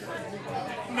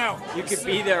 No. you could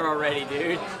be there already,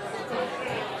 dude.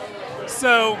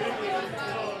 So,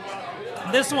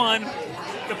 this one,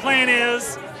 the plan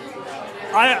is,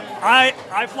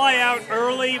 I fly out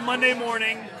early Monday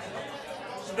morning.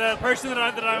 The person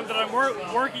that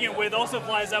I'm working it with also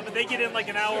flies out, but they get in like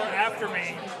an hour after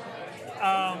me.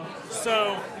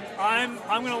 So I'm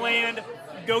gonna land,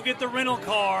 go get the rental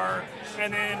car,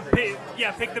 and then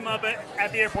pick them up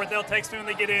at the airport. They'll text me when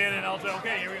they get in, and I'll say,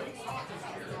 okay, here we go.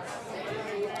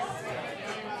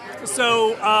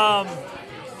 So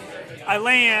I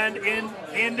land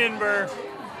in Denver,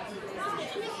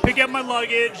 pick up my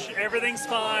luggage, everything's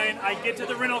fine. I get to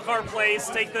the rental car place,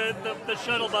 take the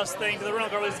shuttle bus thing to the rental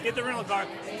car place, get the rental car,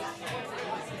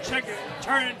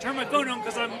 turn my phone on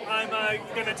because I'm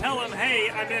gonna tell them, hey,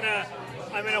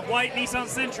 I'm in a white Nissan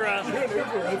Sentra. You're an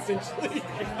Uber, essentially.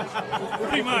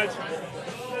 Pretty much.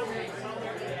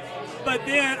 But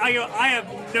then I go, I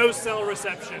have no cell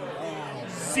reception.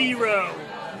 Zero.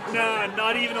 None,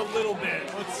 not even a little bit.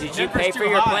 Did you pay for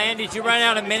your plan? Did you run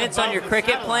out of minutes on your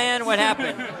cricket plan? What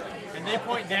happened? And they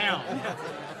point down.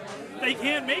 They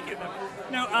can't make it.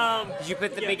 No, Did you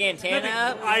put the yeah, big antenna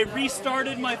nothing. up? I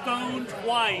restarted my phone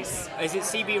twice. Is it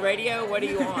CB radio? What are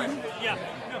you on? Yeah.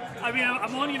 No, I mean,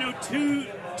 I'm on,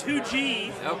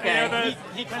 2G. Okay.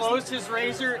 He closed his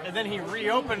razor and then he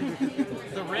reopened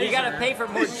the razor. You gotta pay for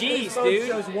more G's, Phone dude.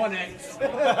 shows 1X.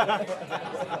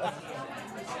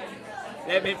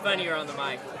 That'd been funnier on the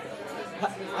mic.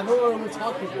 I know when we're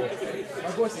talking.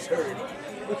 My voice is heard.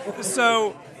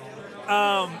 So,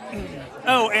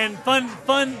 and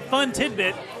fun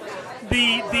tidbit.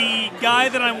 The guy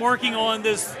that I'm working on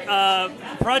this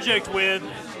project with,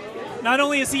 not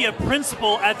only is he a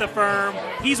principal at the firm,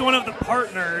 he's one of the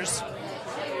partners.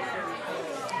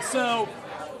 So,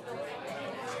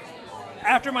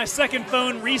 after my second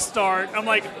phone restart, I'm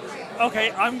like,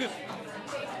 okay, I'm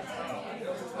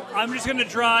just going to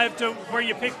drive to where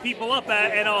you pick people up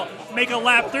at, and I'll make a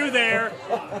lap through there,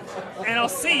 and I'll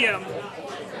see him.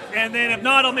 And then if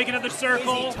not, I'll make another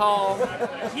circle. Is he tall?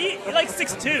 He like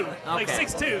 6'2", like Okay.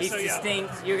 6'2". He's so yeah.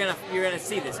 distinct. You're gonna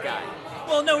see this guy.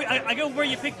 Well, no, I go where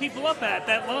you pick people up at,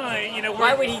 that line.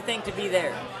 Why would he think to be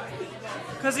there?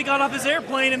 Because he got off his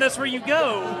airplane, and that's where you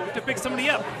go to pick somebody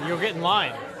up. You'll get in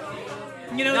line.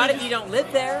 Not if you don't live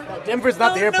there. Denver's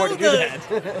not the airport to do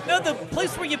that. No, the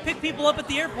place where you pick people up at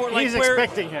the airport, like He's where.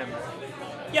 expecting him.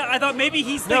 Yeah, I thought maybe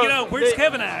he's thinking, where's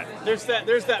Kevin at? There's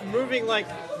that moving like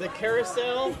the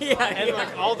carousel. Yeah, and yeah.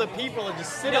 like all the people are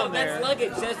just sitting No, there. that's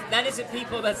luggage. That isn't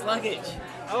people. That's luggage.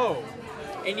 Oh,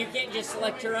 And you can't just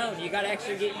select your own. You got to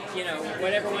actually get,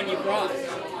 whatever one you brought.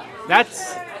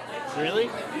 that's really?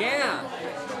 Yeah.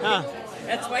 Huh.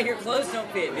 That's why your clothes don't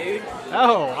fit, dude.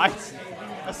 Oh, I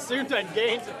assumed I'd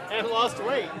gained and lost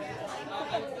weight,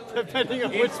 depending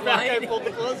on which bag I Implied. pulled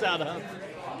the clothes out of.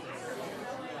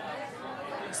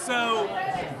 So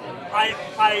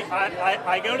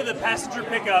I go to the passenger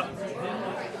pickup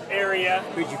area,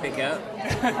 Who'd you pick up?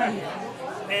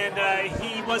 and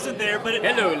he wasn't there. But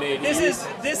Hello, lady.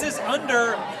 This is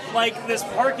under like this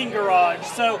parking garage,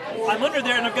 so I'm under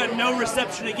there and I've got no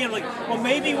reception again. Like, well,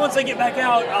 maybe once I get back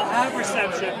out, I'll have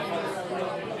reception.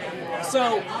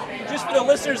 So, just for the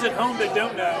listeners at home that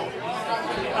don't know,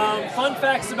 fun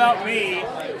facts about me: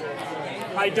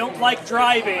 I don't like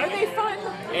driving. Are they fun?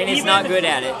 And he's not good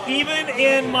at it. Even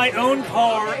in my own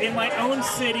car, in my own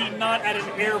city, not at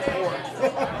an airport.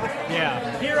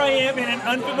 Yeah. Here I am in an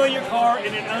unfamiliar car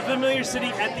in an unfamiliar city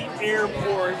at the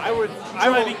airport.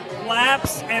 Driving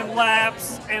laps and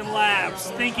laps and laps,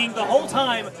 thinking the whole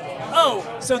time,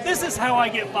 oh, so this is how I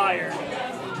get fired. Just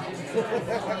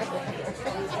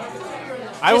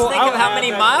think of how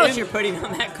many miles you're putting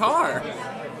on that car.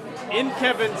 In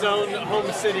Kevin's own home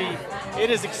city, it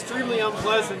is extremely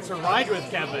unpleasant to ride with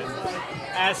Kevin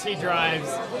as he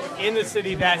drives in the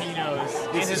city that he knows.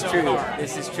 This in is his own true. car.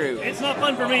 This is true. It's not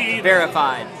fun for me either.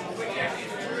 Verified.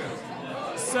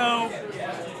 So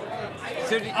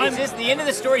Is this the end of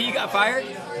the story? You got fired?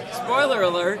 Spoiler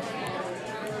alert.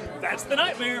 that's the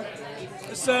nightmare.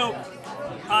 So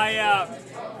I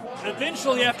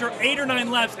eventually, after 8 or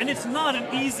 9 laps, and it's not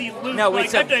an easy loop. No, like,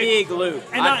 it's I a have to- big loop.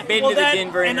 and I've been to the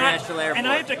Denver and International Airport. And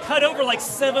I have to cut over like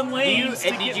 7 lanes to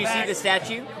Did get you back. see the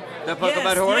statue? The Yes,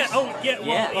 Pokemon horse? Yeah. Oh, yeah. Well,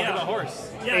 Yeah. yeah. Pokemon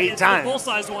horse. Yeah, 8 it's times. the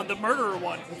full-size one, the murderer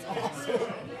one.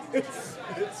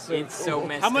 It's so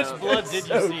messed How much up. blood did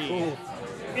you see? Cool.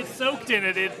 It's soaked in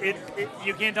it. It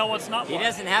you can't tell what's not He blood.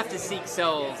 doesn't have to seek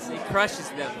souls. He crushes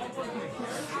them.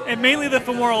 And mainly the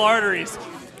femoral arteries.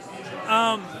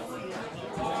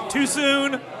 Too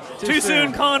soon. Too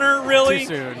soon, Connor. Really?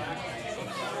 Too soon.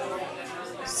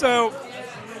 So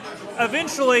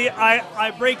eventually,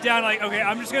 I break down. Like, okay,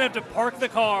 I'm just gonna have to park the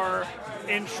car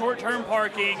in short-term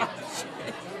parking.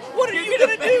 What are you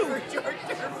gonna do?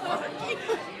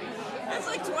 That's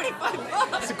like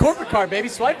 $25. It's a corporate card, baby.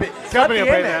 Swipe it. Company will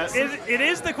pay Amex. that. It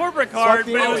is the corporate card,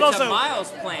 the but it Amex. was It's a also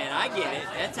miles plan. I get it.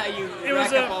 That's how you It was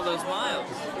rack up a- all those miles.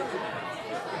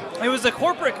 it was a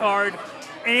corporate card,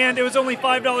 and it was only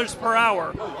 $5 per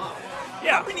hour.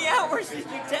 Yeah. How many hours did you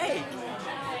take?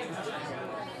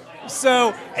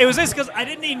 So it was this because I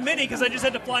didn't need many because I just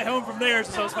had to fly home from there,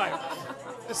 so I was fine.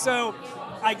 So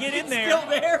I get in there. Still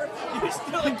there? You're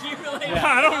still accumulating.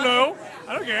 I don't know.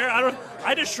 I don't care.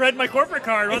 I just shred my corporate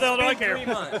card. What the hell do I care? 3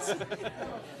 months.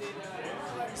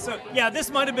 So yeah,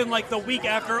 this might have been like the week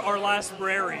after our last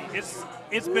Brary.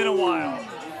 It's been a while.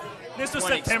 This was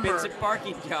One September. expensive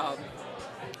parking job.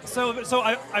 So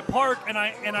I park and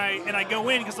I go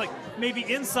in because like maybe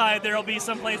inside there'll be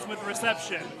some place with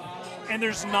reception, and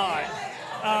there's not.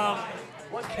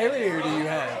 What carrier do you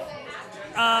have?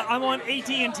 I'm on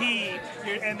AT&T,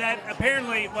 and that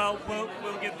apparently, well,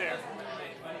 we'll get there.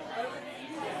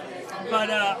 But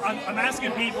I'm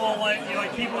asking people,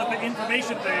 like people at the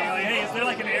information thing, like, hey, is there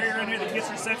like an area around here that gets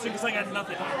reception? Because I got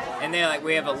nothing. And they're like,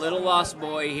 we have a little lost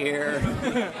boy here.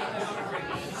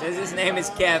 Says his name is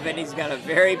Kevin. He's got a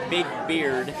very big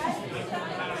beard.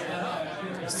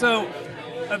 So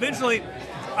eventually,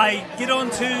 I get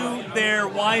onto their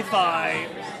Wi-Fi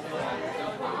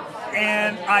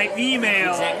and I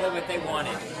email. Exactly what they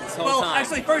wanted this whole time.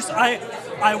 Actually, first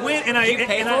I went and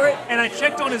I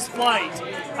checked on his flight.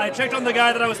 I checked on the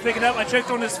guy that I was picking up. I checked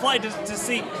on his flight to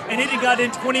see, and it had got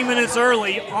in 20 minutes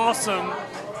early. Awesome.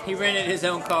 He rented his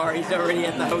own car. He's already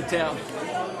at the hotel.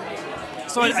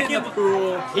 So He's I in the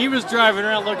pool. He was driving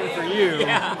around looking for you.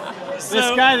 Yeah. This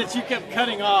guy that you kept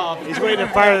cutting off. He's waiting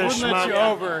to fire the wouldn't let you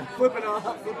schmuck. over. Flipping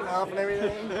off and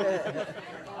everything.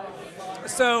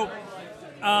 So,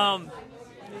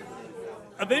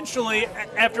 eventually,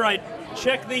 after I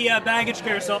checked the baggage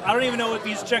carousel, I don't even know if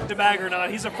he's checked a bag or not.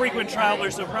 He's a frequent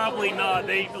traveler, so probably not.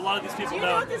 A lot of these people Do you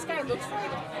know what this guy looks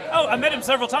like? Oh, I met him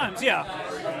several times. Yeah,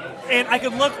 and I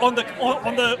could look on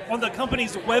the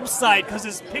company's website because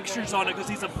his picture's on it because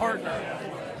he's a partner.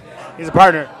 He's a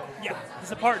partner. Yeah,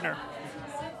 he's a partner.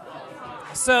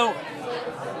 So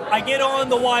I get on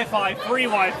the Wi-Fi, free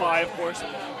Wi-Fi, of course.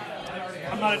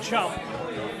 I'm not a chump.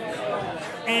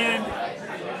 And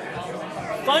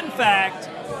fun fact,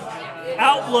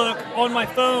 Outlook on my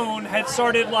phone had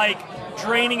started like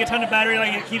draining a ton of battery,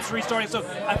 like it keeps restarting. So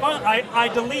I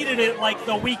deleted it like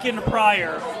the weekend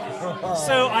prior.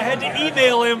 So I had to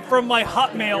email him from my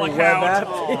Hotmail account.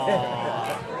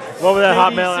 What would that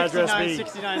Hotmail address be?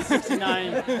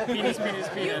 6969 penis.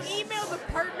 You emailed the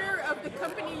partner of the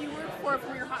company you work for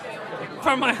from your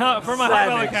Hotmail account. From my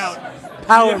Hotmail account.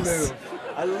 Power Yes. move.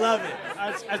 I love it.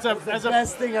 As a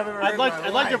Best thing I've ever heard.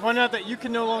 I'd like to point out that you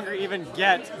can no longer even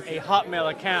get a Hotmail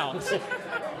account.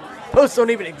 Posts don't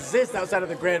even exist outside of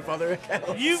the grandfather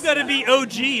account. You've got to be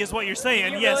OG, is what you're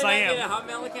saying. You Yes, really I not am. get a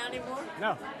Hotmail account anymore?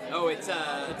 No, Oh, it's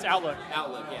it's Outlook.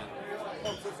 Outlook, yeah.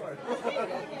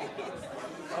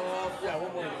 Yeah,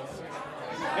 one more.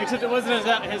 Except it wasn't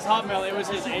his Hotmail, it was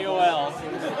his AOL.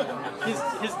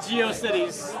 His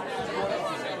GeoCities.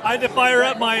 I had to fire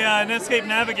up my Netscape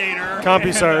Navigator.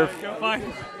 CompuServe. And, go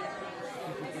find.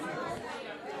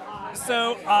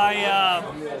 So I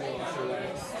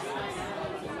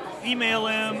email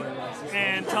him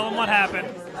and tell him what happened.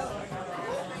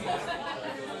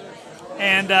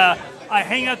 And I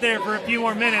hang out there for a few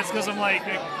more minutes because I'm like,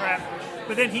 crap.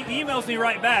 But then he emails me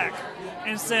right back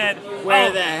and said,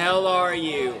 Where the hell are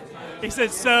you? He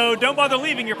said, so don't bother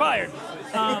leaving, you're fired.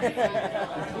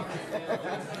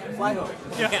 Fly home.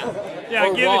 Yeah,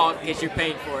 Or walk, because you're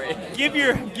paid for it. give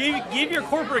your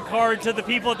corporate card to the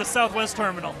people at the Southwest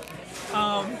terminal.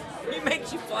 He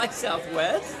makes you fly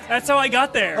Southwest? That's how I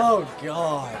got there. Oh,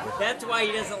 God. That's why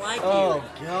he doesn't like Oh,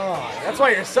 you. God. That's why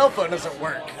your cell phone doesn't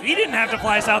work. He didn't have to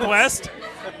fly Southwest.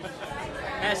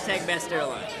 Hashtag best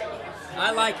airline.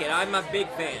 I like it. I'm a big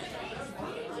fan.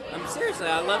 Seriously,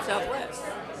 I love Southwest.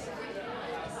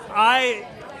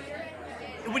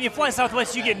 When you fly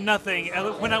Southwest, you get nothing.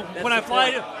 When I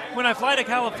fly to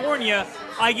California,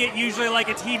 I get usually like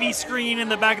a TV screen in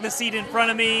the back of the seat in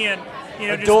front of me, and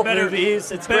just Adult better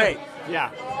movies. It's better- great.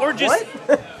 Yeah. Or just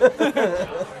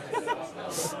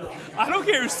I don't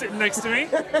care who's sitting next to me.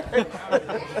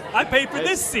 I paid for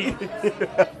this seat.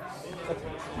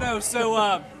 No,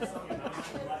 so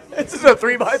This is a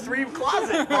 3x3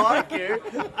 closet. Oh, I don't care.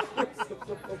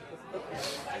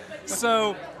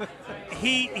 So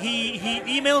he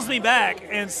emails me back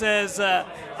and says,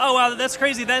 "Oh wow, that's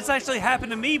crazy. That's actually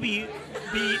happened to me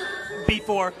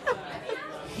before."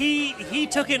 He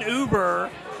took an Uber.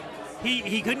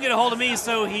 He couldn't get a hold of me,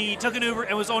 so he took an Uber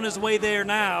and was on his way there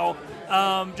now.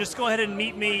 Just go ahead and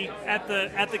meet me at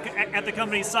the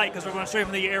company's site because we're going straight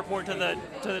from the airport to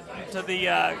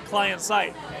the client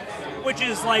site, which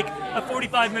is like a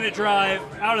 45-minute drive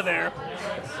out of there.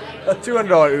 A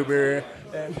 $200 Uber.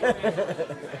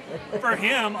 For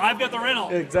him, I've got the rental.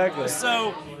 Exactly.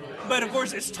 So, but of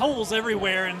course, it's tolls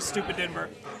everywhere in stupid Denver.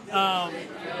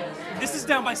 This is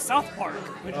down by South Park,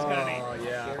 which is kind of neat. Oh,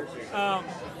 yeah.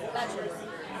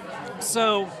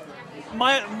 So,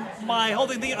 my whole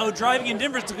thing, driving in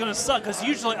Denver is going to suck because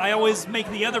usually I always make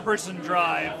the other person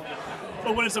drive.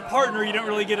 But when it's a partner, you don't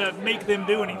really get to make them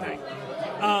do anything.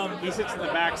 He sits in the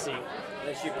back seat.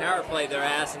 Unless you power play their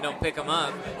ass and don't pick them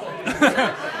up.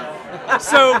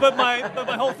 So, but my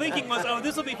whole thinking was,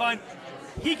 this will be fine.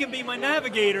 He can be my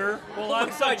navigator while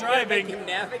I'm stuck driving. Make him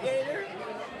navigator?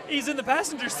 He's in the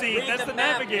passenger seat. Read That's the the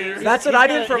map, navigator. please. That's what He's I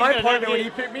gonna- did for he's my gonna partner when he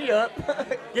navigate- picked me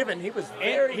up. Given he was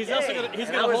very he's also gay, gonna- he's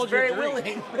and gonna I was hold your very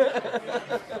drink. willing.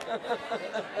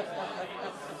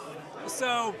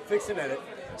 So Fix and edit.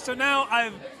 So now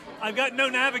I've got no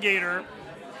navigator.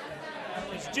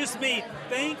 It's just me.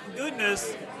 Thank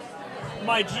goodness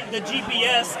the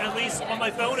GPS, at least on my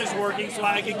phone, is working, so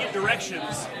I can get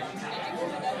directions.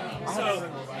 So,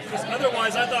 because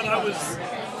otherwise I thought I was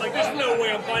like, there's no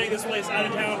way I'm finding this place out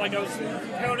of town. Like I was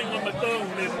counting on my phone.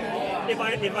 If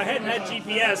I hadn't had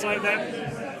GPS,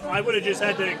 I would have just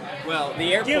had to. Well,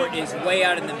 the airport is way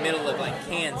out in the middle of like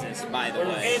Kansas, by the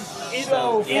way. And it's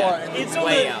So far. it's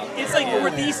way on out. It's like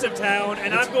northeast of town,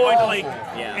 and I'm going to like,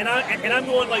 and I'm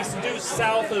going like due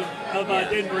south of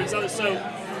Denver and stuff. So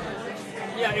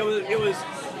yeah, it was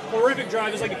horrific drive.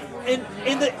 It was like,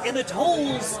 and the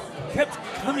tolls kept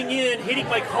coming in, hitting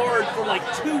my card for like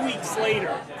 2 weeks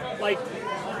later. Like,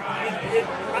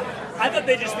 I thought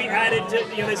they'd just be added to,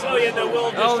 they say, oh yeah, no,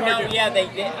 we'll just charge you. Yeah,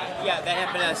 that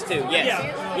happened to us too.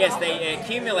 Yes, they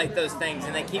accumulate those things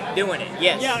and they keep doing it.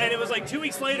 Yes. Yeah, and it was like 2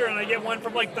 weeks later, and I get one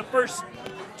from like the first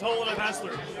toll that I passed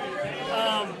through.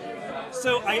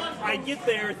 So I get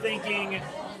there thinking,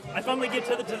 I finally get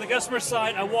to the customer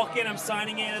side. I walk in, I'm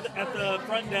signing in at the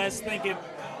front desk, thinking,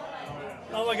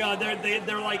 oh my God, they're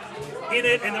like in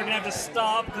it, and they're gonna have to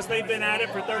stop because they've been at it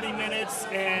for 30 minutes,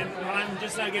 and I'm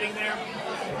just not getting there.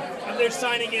 And they're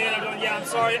signing in. I'm going, yeah, I'm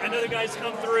sorry. Another guy's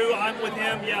come through. I'm with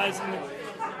him. Yeah,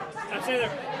 I'm sitting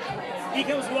there. He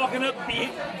comes walking up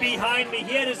behind me.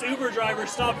 He had his Uber driver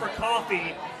stop for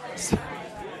coffee.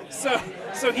 So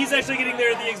he's actually getting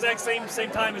there at the exact same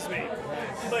time as me.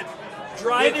 But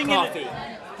driving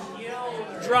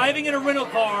in a rental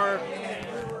car.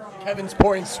 Kevin's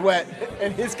pouring sweat,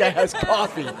 and his guy has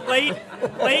coffee.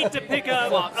 Late to pick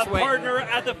up a partner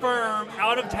at the firm,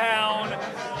 out of town,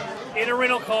 in a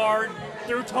rental car,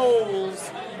 through tolls,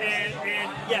 and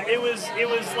yeah, it was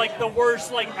like the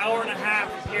worst like hour and a half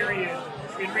period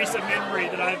in recent memory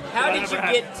that I've. How did you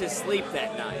get to sleep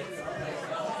that night?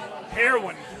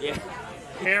 Heroin. Yeah.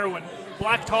 Heroin.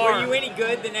 Black tar. Were you any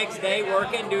good the next day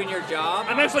working, doing your job?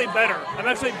 I'm actually better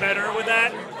with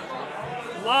that.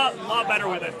 A lot better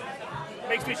with it.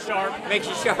 Makes me sharp. Makes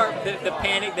you sharp. The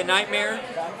panic, the nightmare.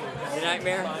 The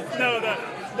nightmare. No,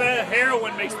 the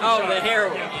heroin makes me sharp. Oh, the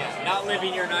heroin. Yeah. Yeah. Not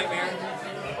living your nightmare.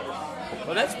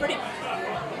 Well, that's pretty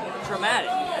traumatic.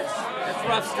 That's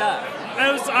rough stuff.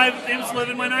 It was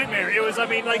living my nightmare. It was,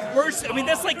 worse.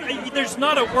 That's like, there's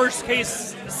not a worst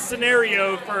case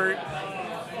scenario for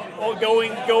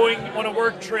going on a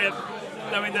work trip.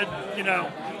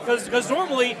 Because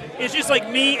normally it's just like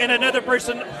me and another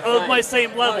person of my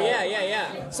same level. Oh,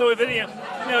 yeah. So if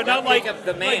not like up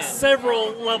the man. Like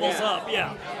several levels up.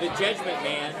 Yeah. The judgment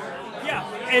man. Yeah,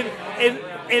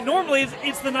 and normally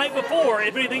it's the night before.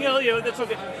 If anything else, that's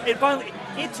okay. And finally,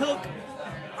 it took.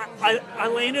 I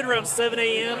landed around 7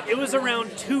 a.m. It was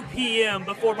around 2 p.m.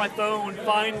 before my phone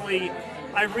finally.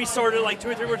 I restarted like 2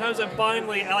 or 3 more times, and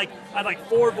finally, I had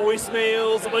 4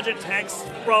 voicemails, a bunch of texts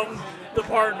from the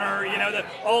partner, that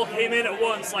all came in at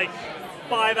once, like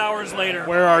 5 hours later.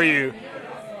 Where are you?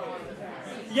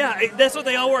 Yeah, that's what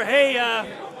they all were. Hey,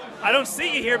 I don't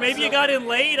see you here. Maybe you got in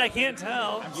late. I can't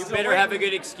tell. You better have a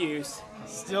good excuse.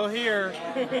 Still here.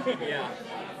 Yeah.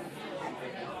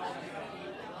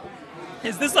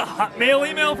 Is this a Hotmail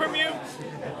email from you?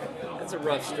 That's a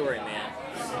rough story, man.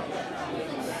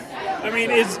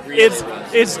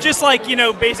 It's just like,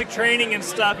 basic training and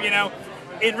stuff,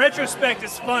 In retrospect,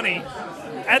 it's funny.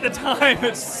 At the time,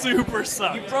 it super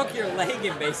sucked. You broke your leg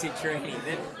in basic training.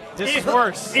 This is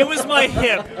worse. It was my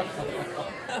hip.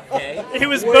 Okay. It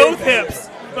was both hips.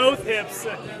 Both hips,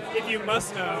 if you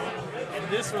must know. And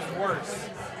this was worse.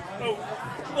 Oh,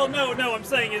 well, no, I'm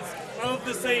saying it's of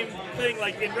the same thing.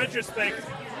 Like, in retrospect,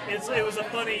 it was a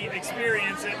funny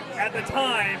experience. At the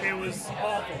time, it was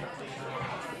awful.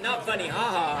 Not funny,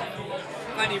 haha.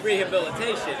 Funny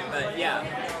rehabilitation, but yeah.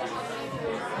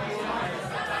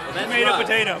 Well, that's Tomato, rough.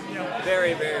 potato. Yeah.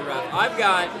 Very, very rough. I've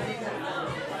got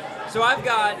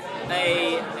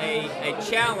a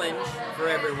challenge for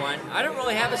everyone. I don't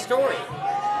really have a story.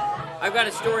 I've got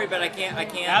a story, but I can't.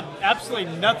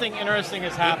 Absolutely nothing interesting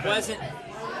has happened.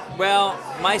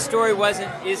 My story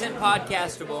isn't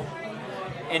podcastable,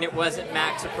 and it wasn't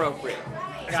max appropriate.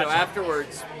 Gotcha. So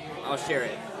afterwards, I'll share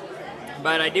it.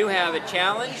 But I do have a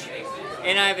challenge,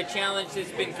 and I have a challenge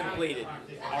that's been completed.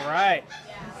 All right.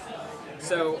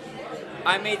 So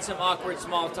I made some awkward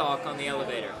small talk on the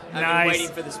elevator. I've Nice. been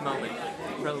waiting for this moment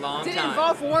for a long Did it time.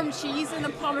 involve warm cheese in the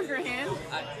palm of your hand?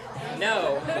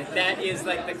 No, but that is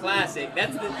like the classic.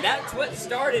 That's what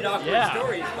started awkward Yeah.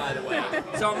 stories, by the way.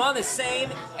 So I'm on the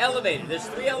same elevator. There's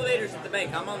 3 elevators at the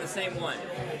bank. I'm on the same one.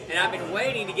 And I've been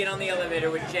waiting to get on the elevator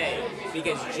with Jay,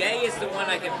 because Jay is the one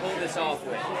I can pull this off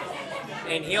with.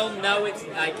 And he'll know it's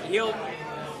like,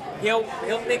 he'll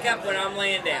pick up when I'm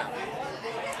laying down.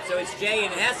 So it's Jay,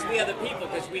 and it has to be other people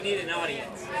because we need an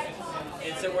audience.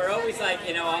 And so we're always like,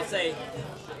 I'll say,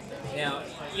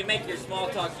 you make your small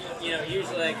talk,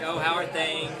 usually like, oh, how are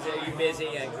things? Are you busy?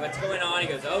 Like, what's going on? He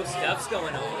goes, oh, stuff's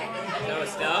going on. So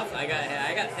stuff? I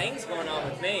got things going on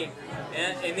with me.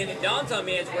 And then it dawns on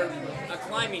me as we're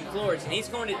climbing floors, and he's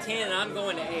going to 10 and I'm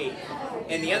going to 8.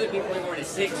 And the other people are going to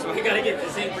 6, so we got to get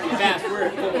this in pretty fast. We're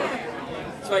at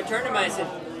 4. So I turned to him and I said,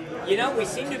 we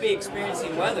seem to be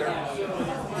experiencing weather.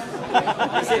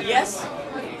 He said, yes.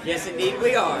 Yes, indeed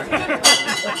we are. Put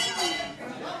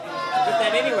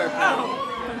that anywhere, pal.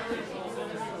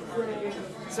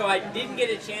 So I didn't get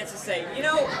a chance to say,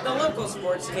 the local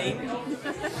sports team.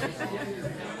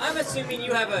 I'm assuming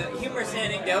you have a humorous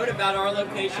anecdote about our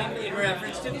location in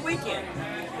reference to the weekend.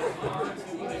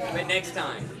 But next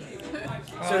time.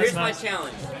 So here's my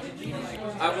challenge.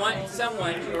 I want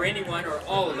someone, or anyone, or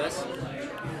all of us,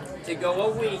 to go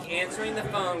a week answering the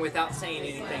phone without saying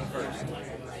anything first.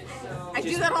 I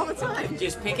do that all the time.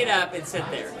 Just pick it up and sit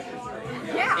there.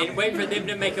 Yeah. And wait for them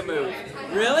to make a move.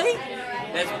 Really?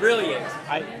 That's brilliant.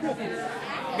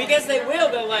 Because they will.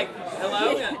 They're like,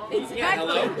 hello? Exactly. Yeah,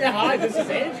 hello? Yeah, hi, this is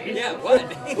Angie. Yeah, what?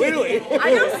 Clearly. I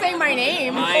don't say my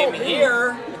name. I'm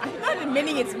here. I'm not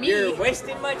admitting it's me. You're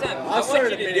wasting my time. I I've want you started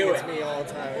to admitting do it's it. me all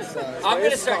the time. I'm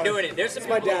going to start doing it. There's some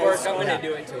my people at dad, work. it's I'm going fine. to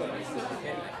do it to them.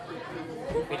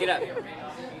 Pick it up.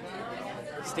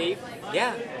 Steve?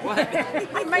 Yeah. What?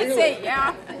 I might say,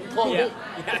 yeah. Yeah,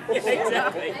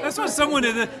 exactly. That's what someone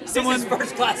did. This is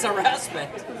first class harassment.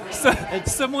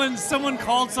 Someone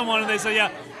called someone and they said,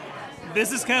 "Yeah,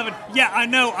 this is Kevin." Yeah, I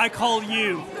know. I call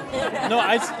you. No,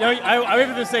 I was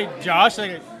going to say Josh.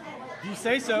 Like, you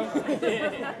say so.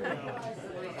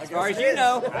 As far as you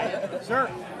know. Sure.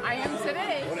 I am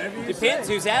today. Depends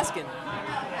who's asking.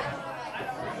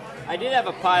 I did have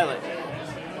a pilot.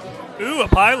 Ooh, a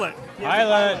pilot.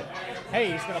 Pilot.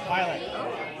 Hey, he's got a pilot.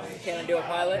 Can I do a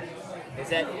pilot? Is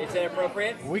that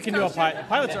appropriate? We can do a pilot.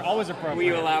 Pilots are always appropriate. Will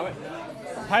you allow it?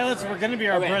 Pilots were going to be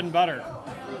our Okay. bread and butter.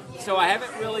 So I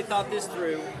haven't really thought this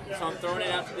through, so I'm throwing it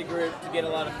out to the group to get a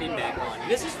lot of feedback on.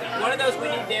 This is one of those we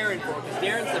need Darren for, because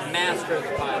Darren's the master of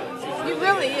the pilots. He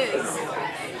really is.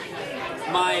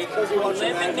 My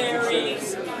preliminary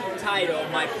title,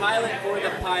 my pilot for the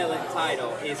pilot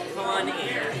title, is Con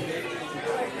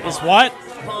Inc. Is what?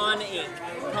 Con Inc.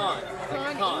 Con.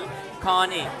 Like Con.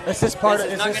 Con Inc. Is this part This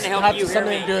of is is not this gonna help have you hear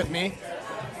something me. to do with me?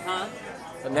 Huh?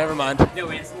 Never mind. No,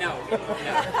 it's no.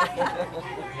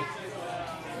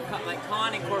 Like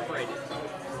Con Incorporated.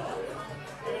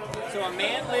 So a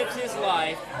man lives his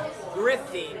life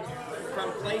grifting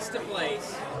from place to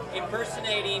place,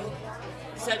 impersonating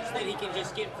such that he can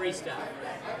just get free stuff.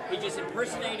 He's just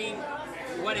impersonating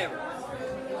whatever.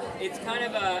 It's kind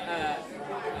of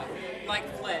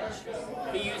like Fletch.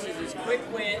 He uses his quick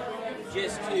wit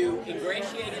just to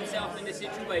ingratiate himself into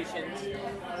situations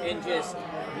and just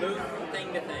move from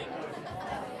thing to thing.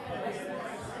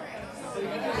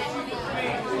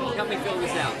 Help me fill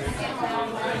this out.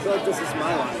 I feel like this is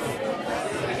my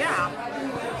life. Yeah.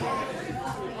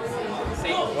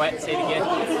 Say what? Say it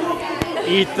again.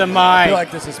 Eat the I mic. feel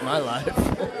like this is my life.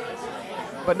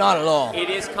 But not at all. It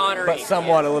is Connery. But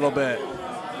somewhat a little bit.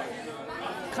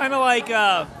 Kind of like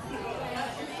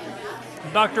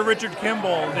Dr. Richard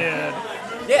Kimball did.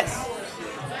 Yes.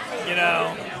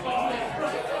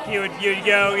 You'd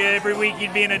go every week.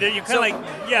 You'd be in a. You're kind of like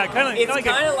It's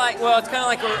kind of like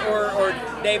or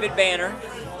David Banner,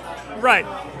 right.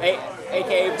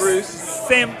 AKA Bruce.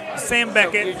 Sam So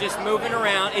Beckett. you're just moving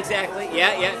around. Exactly.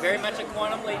 Yeah. Very much a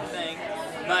quantum leap thing.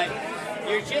 But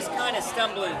you're just kind of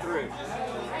stumbling through.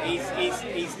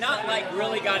 He's not like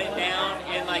really got it down,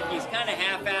 and like he's kind of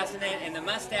half-assing it, and the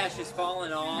mustache is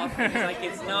falling off. It's like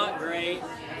it's not great,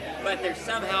 but they're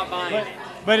somehow buying it.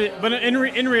 But in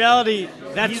reality,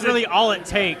 that's really all it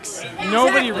takes.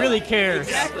 Nobody Exactly. really cares.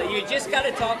 Exactly. You just got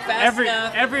to talk fast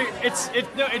enough. It's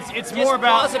Just more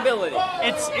about plausibility.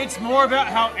 it's more about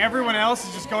how everyone else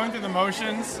is just going through the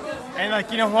motions, and like,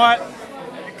 you know what,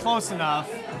 close enough.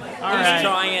 All He's right.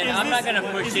 trying. I'm not going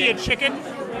to push Is he a it. chicken?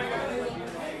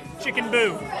 Chicken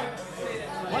Boo.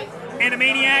 What?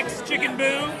 Animaniacs, Chicken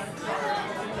Boo.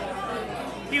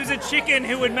 He was a chicken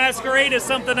who would masquerade as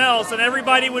something else, and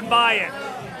everybody would buy it.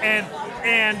 And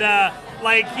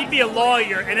like he'd be a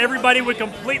lawyer, and everybody would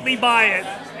completely buy it,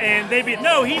 and they'd be,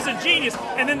 no, he's a genius.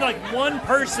 And then like one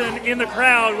person in the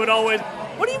crowd would always,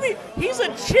 what do you mean? He's a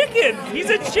chicken.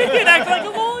 He's a chicken acting like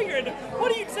a lawyer. And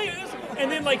what do you say?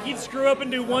 and then like he'd screw up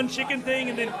and do one chicken thing,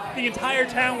 and then the entire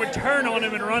town would turn on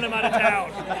him and run him out of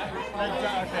town.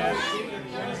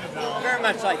 Very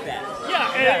much like that.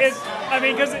 Yeah, and I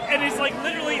mean, and it's like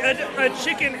literally a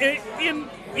chicken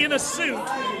in a suit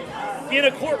in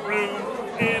a courtroom,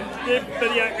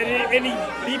 and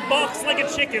he balks like a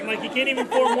chicken, like he can't even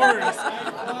form words.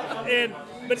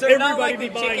 But So everybody not like be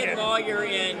the buying chicken it. lawyer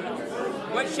in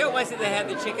what show was it that had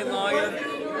the chicken lawyer?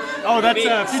 Oh, that's Big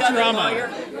Southern Futurama. lawyer?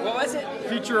 What was it?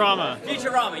 Futurama.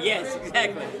 Futurama. Yes,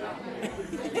 exactly.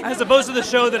 As opposed to the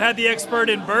show that had the expert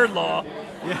in bird law.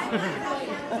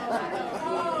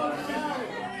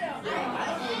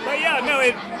 But yeah, no,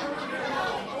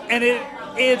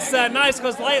 it's nice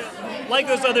because like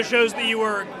those other shows that you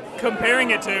were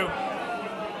comparing it to,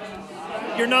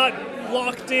 you're not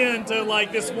locked into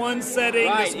like this one setting,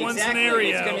 Right, this one exactly.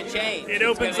 scenario. It's going to change. It It's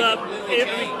opens gonna up. completely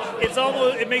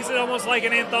change. It makes it almost like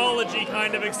an anthology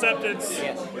kind of acceptance.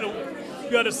 Yes. You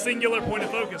got a singular point of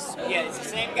focus. Yeah, it's the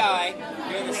same guy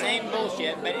doing the same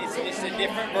bullshit, but it's just a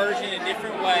different version, a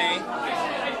different way.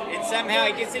 And somehow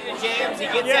he gets into jams, he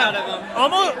gets out of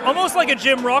them. Almost like a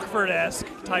Jim Rockford-esque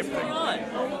type thing. Come on.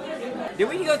 Did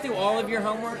we go through all of your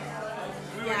homework?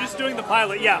 We were just doing the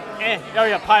pilot, yeah. Oh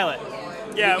yeah, pilot.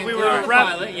 Yeah, We we can were do the wrapped.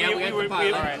 pilot. Yeah, we got the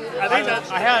pilot. All right. I think that's.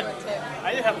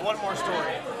 I did have one more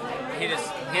story. Hit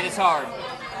us hard.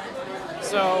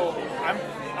 So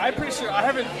I'm pretty sure I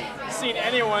haven't seen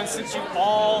anyone since you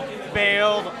all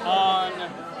bailed on.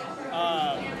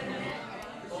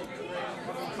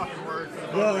 Fucking word.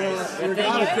 The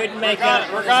thing you couldn't make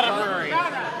up. Regatta Brewery.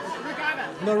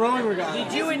 The rowing regatta.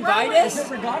 Did you invite us?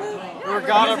 Regatta?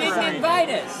 Regatta You didn't Brewery. invite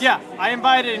us. Yeah, I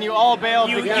invited and you all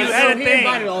bailed You because had a he thing.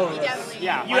 invited all of us.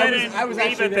 yeah. You I had was, an I was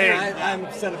actually Ava there. thing. I'm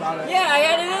upset about it. Yeah, I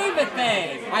had an Ava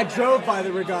thing. I drove by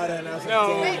the regatta and I was like,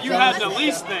 No, damn, you Josh- had the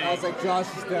least thing. I was like,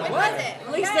 Josh is down. Was it?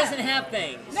 Police doesn't have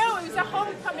things. No, it was a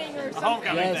homecoming or something.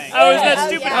 Homecoming Yes. thing. Oh, it was that Yeah,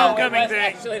 stupid yeah, homecoming it was thing.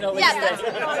 Actually, no, Yeah, that's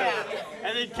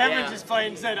And then Kevin Yeah. just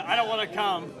plain said, I don't want to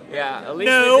come. Yeah, at least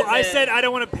No, this is I it. said I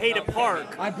don't want to pay to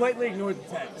park. I blatantly ignored the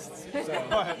texts.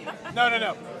 So.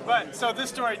 No. But so this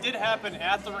story did happen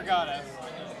at the regatta,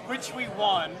 which we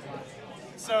won.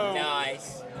 So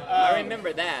Nice. I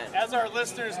remember that. as our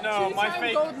listeners know, my Two-time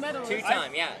fake gold medalist.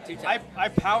 Two-time. I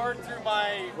powered through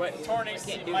my What? torn I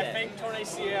can't do my that. fake torn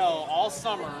ACL all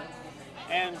summer,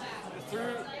 and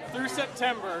through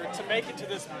September to make it to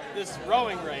this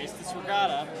rowing race, this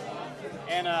regatta,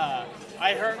 and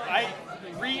I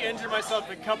re-injured myself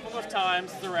a couple of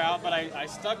times throughout, but I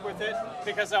stuck with it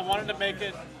because I wanted to make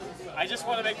it. I just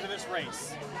wanted to make it to this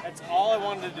race. That's all I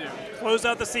wanted to do. Close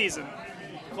out the season.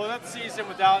 Close out the season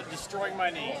without destroying my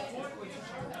knee.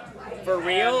 For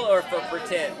real or for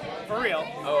pretend? For real.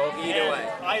 Oh, okay, either And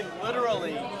way. I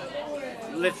literally,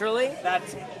 Literally?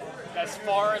 that's as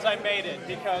far as I made it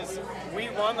because we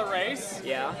won the race.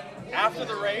 Yeah. After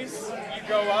the race, you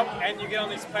go up and you get on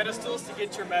these pedestals to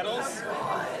get your medals.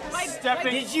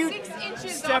 Stepping, Did you- 6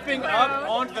 inches stepping off the up ground.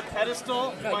 onto the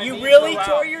pedestal. my You knee really blew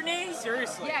tore out. your knee?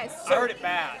 Seriously. Yes. I hurt it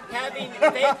bad. Having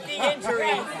faked the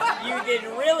injury, you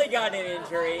then really got an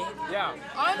injury. Yeah.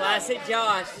 On Classic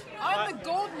Josh. the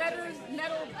gold medal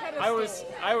pedestal.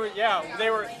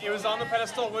 It was on the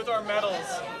pedestal with our medals.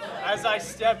 As I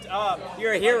stepped up,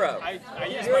 You're a hero. I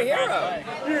used You're my a hero. back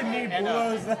leg. Your knee And,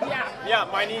 blows out. Yeah. Yeah,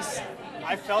 my knee,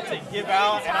 I felt it give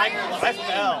out and I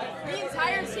fell. The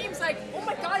entire team's like, oh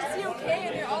my God, is he okay?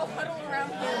 And they're all huddled around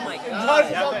him. Oh my Josh God.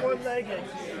 is up one-legged.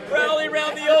 Rally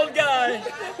around the old guy.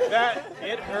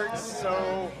 It hurt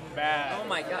so bad. Oh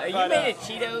my God. Are you But, made of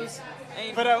Cheetos?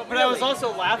 But I was Really?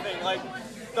 also laughing, like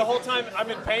the whole time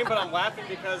I'm in pain, but I'm laughing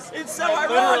because It's so I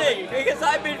ironic literally- because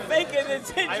I've been faking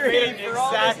this I injury made it for all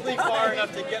this exactly time. far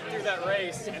enough to get through that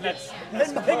race, and that's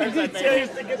as And far as I Mike made chose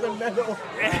it. to get the medal.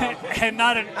 and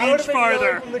not an I would inch have been yelling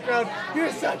farther. from the crowd, "You're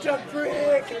such a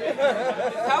prick!"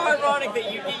 How ironic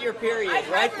that you get your period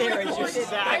right there as you're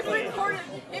Exactly. I've recorded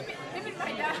him and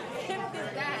my dad, him and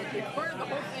his dad recorded the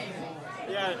whole thing.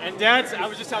 Yeah, and I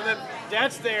was just telling them,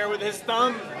 Dad's there with his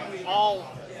thumb all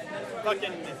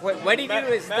fucking. What did he do to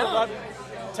his metal thumb?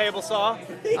 up, table saw.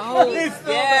 Oh,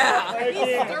 yeah.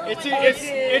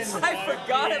 It's I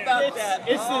forgot about that.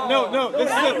 It's the no. This is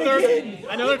the third.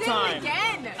 Another He did it time.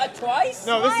 again. Twice?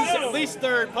 No, this is at least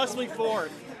third, possibly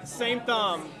fourth. Same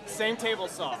thumb, same table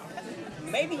saw.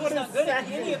 Maybe he's not good at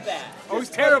any of that. Oh, he's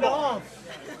terrible.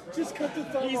 Just cut the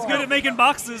thumb He's off. good at making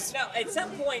boxes. No, at some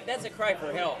point, that's a cry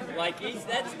for help. Like,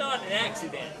 that's not an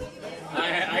accident.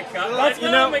 I cut my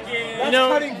thumb again. That's You know-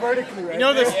 cutting vertically, right? You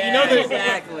know this. there. You know the.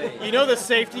 Exactly. You know the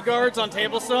safety guards on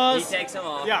table He saws. takes them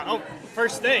off. Yeah. Oh,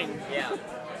 first thing. Yeah.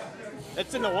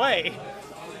 That's in the way.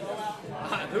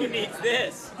 Who needs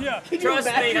this? Yeah. Trust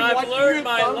me, I've learned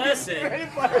my lesson.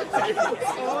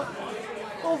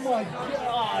 Oh my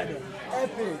god.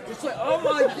 Epic. It's like, oh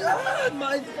my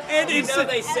god, And you know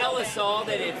they sell us all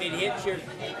that if it hits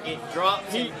it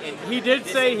drops. He did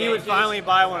say he would finally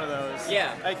buy one of those.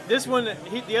 Yeah. Like this one,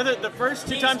 the first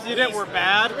two times he did it were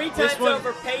bad. 3 This times one,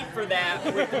 overpaid for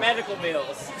that with the medical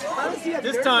bills.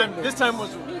 this time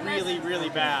was really, really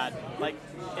bad. Like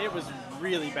it was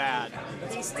really bad.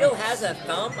 He still has a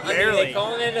thumb. I mean, Barely. they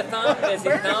calling it a thumb? Does he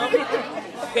thumb?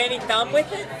 Can he thumb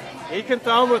with it? He can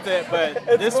thumb with it, but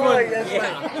this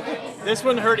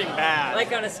one hurt him bad.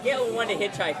 Like on a scale of 1 to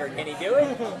hitchhiker, can he do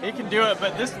it? He can do it,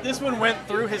 but this one went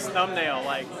through his thumbnail.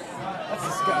 Like That's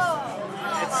disgusting.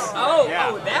 Oh, Yeah.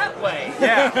 oh, that way.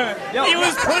 yeah, no, He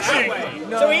was that pushing. way.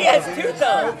 So he has 2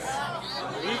 thumbs.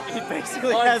 He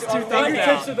basically On- has on 2 one thumbs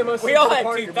hand. now. are the most We all important have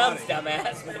part 2 of your thumbs, body.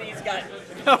 dumbass, but he's got.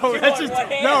 No, two that's on just one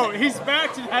hand. no. He's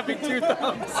back to having 2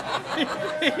 thumbs.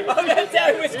 Oh, that's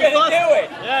how he was going to lost- do it.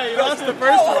 Yeah, he lost the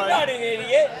first Oh, one. I'm not an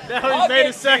idiot. Now he's I'll made get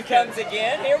a second. 2 thumbs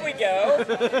again. Here we go.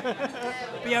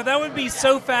 But yeah, that would be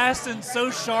so fast and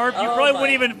so sharp. You Oh probably my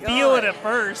wouldn't even feel it God. at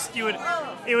first.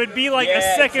 It would be like Yeah,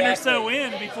 a second exactly. or so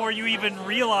in before you even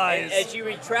realize. As you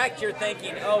retract, you're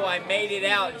thinking, "Oh, I made it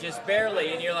out just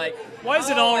barely," and you're like, Why is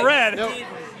it "Oh, all I red?" Didn't,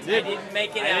 I didn't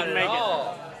make it I out didn't at make it.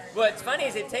 all." What's funny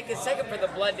is it takes a second for the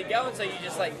blood to go, and so you're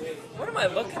just like, "What am I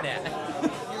looking at?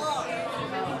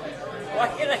 Why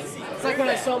can't I see?" It's like when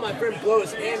I saw my friend blow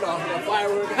his hand off in a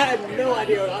firework. I had no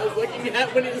idea what I was looking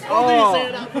at when he was holding his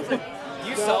hand out. I was like,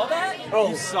 You saw that?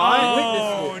 oh,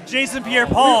 Oh, Jason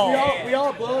Pierre-Paul. we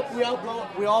all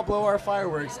blow our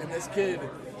fireworks, and this kid,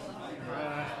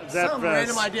 some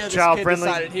random idea, this kid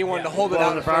decided he wanted to hold it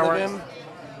out in front of him.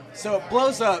 So it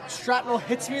blows up, shrapnel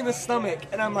hits me in the stomach,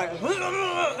 and I'm like,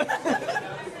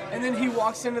 and then he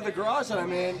walks into the garage that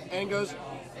I'm in and goes,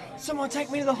 "Someone take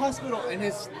me to the hospital," and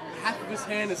half of his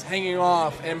hand is hanging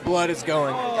off, and blood is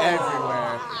going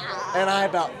everywhere, and I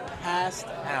about passed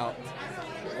out.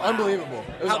 Unbelievable.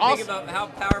 It was awesome. How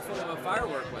powerful of a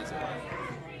firework was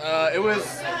it? It was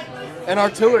an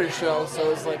artillery shell, so it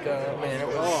was like,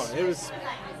 it was.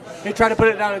 He tried to put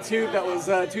it down a tube that was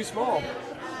too small.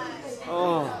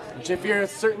 Oh, which if you're a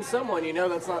certain someone, you know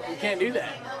you can't do that.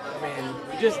 I mean,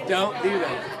 you just don't do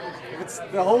that.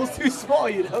 If the hole's too small,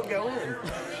 you don't go in.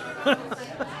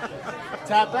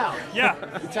 Tap out. Yeah.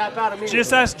 You tap out immediately.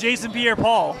 Just ask Jason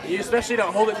Pierre-Paul. You especially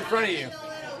don't hold it in front of you.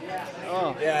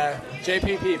 Oh. Yeah,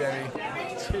 JPP, baby.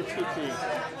 JPP.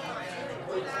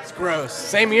 It's gross.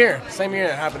 Same year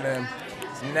that happened to him.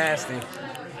 It's nasty.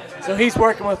 So he's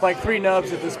working with like 3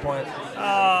 nubs at this point.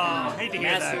 Oh, hate to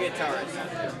hear Master that. guitarist.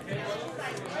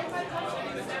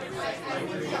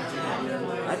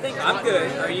 I think I'm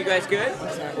good. Are you guys good?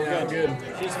 Yeah, I'm good.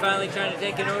 She's finally trying to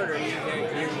take an order. You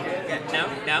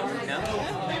no.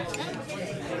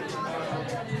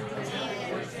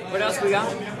 What else we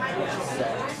got?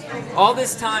 All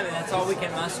this time, and that's all we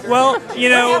can muster. Well, you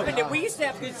know- What happened we used to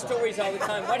have good stories all the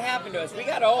time. What happened to us? We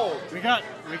got old. We got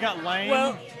lame.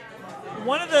 Well,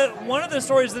 one of the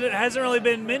stories that hasn't really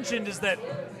been mentioned is that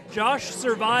Josh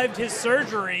survived his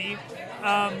surgery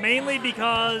mainly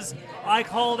because I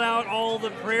called out all the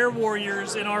prayer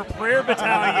warriors in our prayer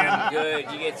battalion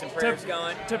Good. You get some prayers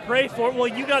going. to pray for. Well,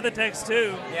 you got the text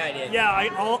too. Yeah, I did. Yeah,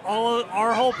 all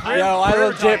our whole prayer. Yo, I prayer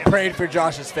legit battalion. prayed for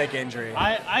Josh's fake injury.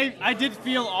 I did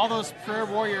feel all those prayer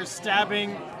warriors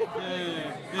stabbing the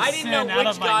I didn't sin know out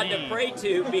of which my God knee. to pray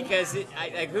to because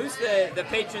who's the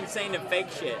patron saint of fake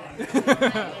shit?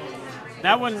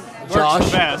 That one works Josh.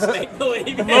 the best. Make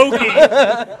believe. Loki.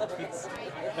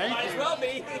 Thank Might as you. well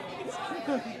be.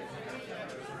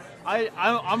 I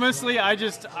honestly,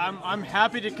 I'm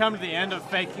happy to come to the end of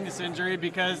faking this injury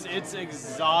because it's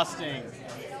exhausting.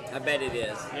 I bet it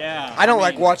is. Yeah. I don't mean,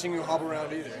 like watching you hobble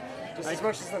around either. Just as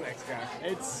much as the next guy.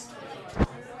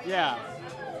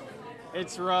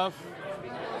 It's rough.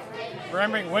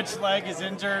 Remembering which leg is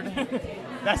injured,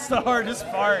 that's the hardest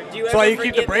part. Do you That's ever why you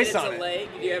keep the forget brace that it's on a it. leg?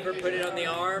 Do you ever put it on the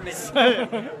arm?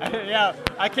 Yeah,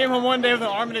 I came home one day with an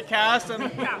arm in a cast, and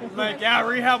I'm like, yeah,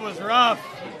 rehab was rough.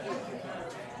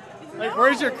 Like,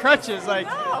 where's your crutches? Like,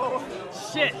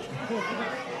 shit.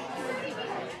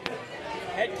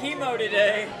 Had chemo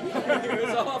today. It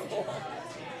was awful.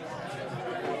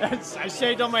 I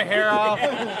shaved all my hair off.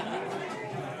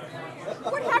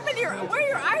 What happened to where are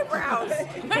your eyebrows? Why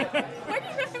do you not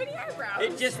have any eyebrows?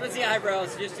 It just was the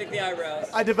eyebrows. Just took the eyebrows.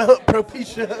 I developed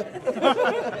propecia.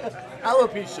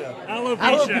 Alopecia.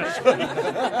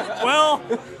 Alopecia. Well,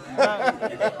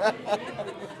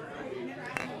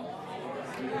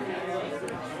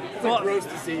 It's a gross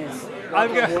disease.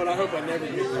 I've got- I hope I never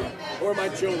get that. Or my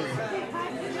children.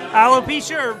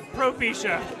 Alopecia or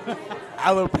propecia?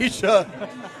 Alopecia.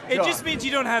 It just means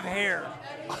you don't have hair.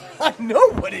 I know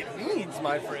what it means,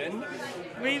 my friend.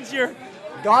 It means you're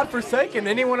God-forsaken.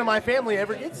 Anyone in my family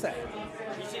ever gets that.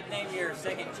 You should name your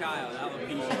second child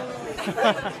alopecia.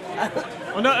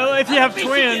 Well, no, if you have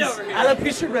twins.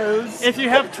 Alopecia Rose. If you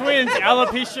have twins,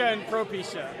 alopecia and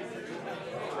propecia.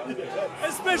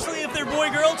 especially if they're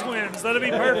boy-girl twins. That'd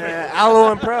be perfect.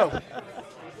 Aloe and Pro.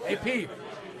 AP.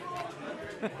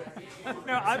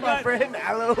 No, I've My got. friend,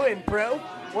 Aloe and Pro.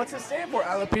 What's it stand for?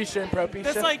 Alopecia and propecia.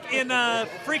 That's like in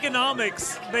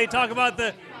Freakonomics. They talk about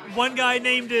the one guy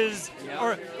named his,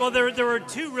 or well, there were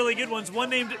two really good ones. One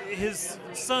named his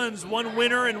sons, one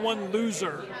winner and one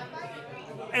loser.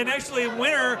 And actually,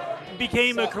 winner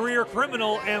became a career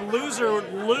criminal, and loser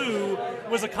Lou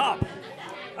was a cop.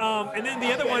 And then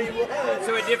the other one,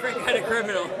 So a different kind of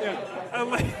criminal.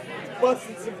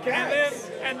 busting some cats.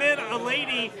 and then a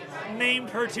lady named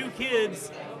her two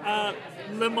kids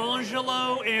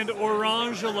Lemangelo and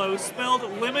Orangelo, spelled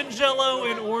lemon jello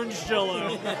and orange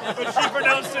jello, but she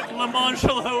pronounced it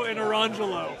Lemangelo and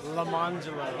Orangelo.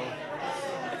 Lamangelo.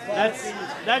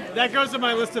 That goes to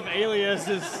my list of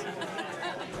aliases.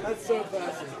 That's so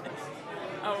classic.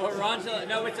 Oh, Orangelo.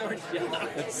 No, it's orange jello.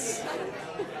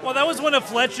 Well, that was one of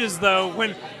Fletch's, though.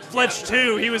 When Fletch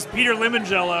 2, he was Peter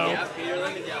Lemongello. Yeah, Peter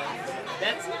Lemongello.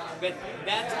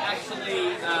 That's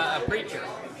actually a preacher.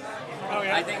 Oh,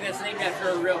 yeah? I think that's named after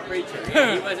a real preacher.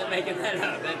 Yeah, he wasn't making that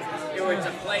up. It's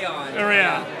a play on. Oh,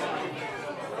 yeah.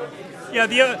 Yeah,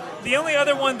 the only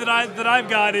other one that I've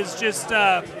got is just,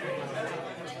 well,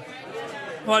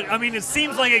 I mean, it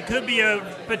seems like it could be a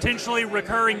potentially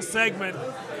recurring segment.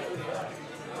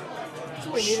 That's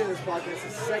what we need in this podcast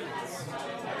is segments.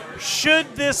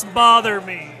 Should this bother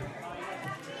me?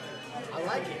 I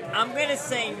like it. I'm going to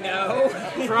say no.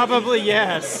 Probably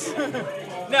yes.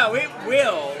 No, it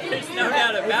will. There's no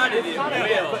doubt about it. It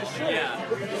will. Yeah.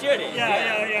 Should it?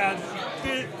 Yeah.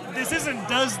 This isn't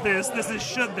does this. This is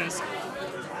should this.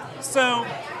 So,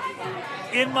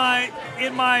 in my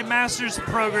master's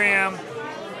program,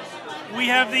 we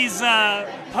have these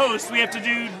posts. We have to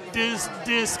do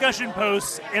discussion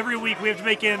posts every week. We have to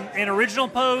make an original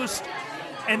post,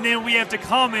 and then we have to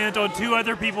comment on two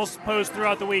other people's posts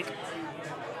throughout the week.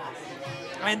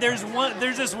 And there's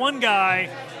this one guy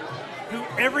who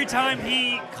every time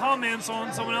he comments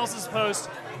on someone else's post,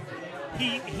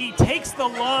 he takes the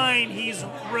line he's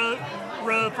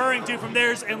referring to from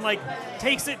theirs and like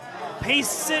takes it,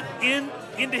 pastes it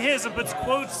into his and puts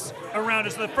quotes around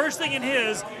it. So the first thing in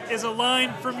his is a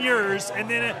line from yours, and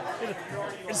then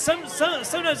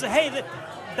sometimes hey,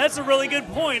 that's a really good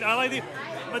point. I like it,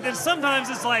 but then sometimes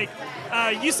it's like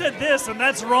you said this and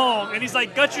that's wrong, and he's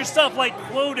like got your stuff like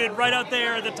quoted right out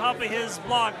there at the top of his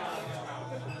block.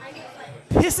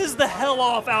 Pisses the hell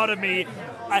off out of me.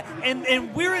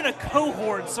 And we're in a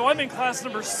cohort, so I'm in class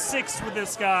number 6 with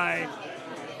this guy.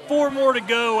 4 more to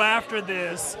go after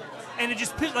this. And it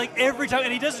just pisses like every time.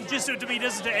 And he doesn't just do it to me, he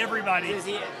does it to everybody. Does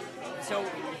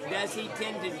he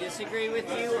tend to disagree with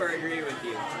you or agree with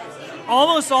you?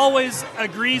 Almost always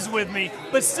agrees with me.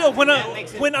 But still, when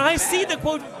I see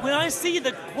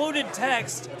the quoted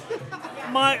text,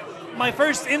 my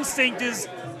first instinct is,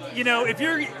 you know, if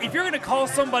you're going to call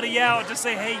somebody out to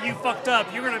say, hey, you fucked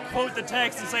up, you're going to quote the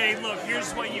text and say, hey, look,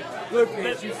 here's what you. Look,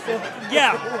 bitch, you said.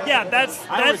 Yeah,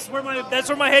 that's where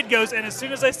my head goes. And as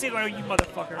soon as I see it, I'm like, you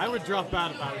motherfucker. I would drop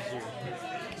out if I was you.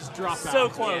 Just drop out. So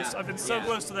close. Yeah. I've been so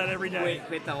close to that every day.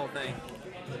 Quit the whole thing.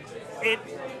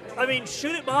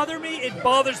 Should it bother me? It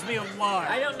bothers me a lot.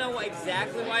 I don't know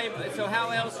exactly why. So how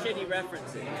else should he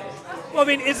reference it? Well, I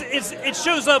mean, it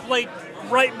shows up like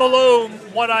right below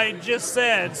what I just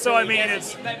said. So I mean,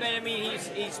 it's. But I mean,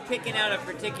 he's picking out a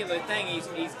particular thing. He's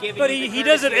giving. But you the he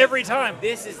does it courtesy. every time.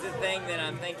 This is the thing that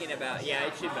I'm thinking about. Yeah,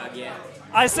 it should bug. Yeah.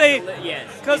 I say Yes.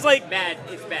 because like bad.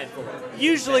 It's bad for him.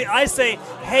 usually I say,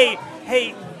 hey.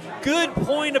 Good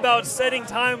point about setting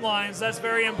timelines. That's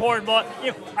very important. But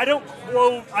you know, I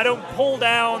don't pull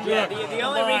down Yeah, the the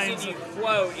only lines. reason you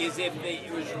quote is if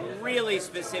it was really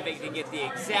specific to get the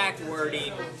exact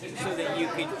wording so that you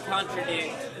could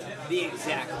contradict the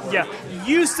exact wording. Yeah,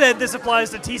 you said this applies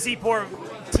to TCP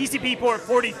port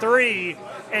 43,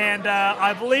 and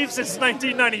I believe since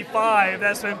 1995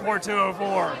 that's been port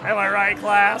 204. Am I right,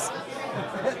 class?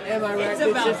 Am I right? It's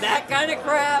about that kind of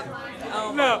crap?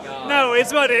 Oh my God. No,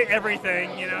 it's about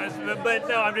everything, you know. But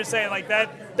no, I'm just saying like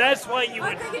that. That's why you I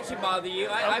would. think it should bother you.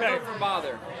 I Okay. vote for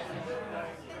bother.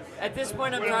 At this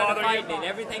point, I'm Would it trying to bother fight you? it.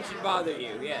 Everything should bother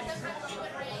you. Yes.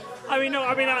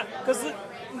 Because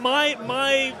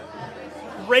my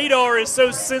radar is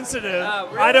so sensitive.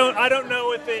 Really? I don't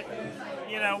know if it.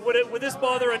 would this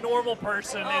bother a normal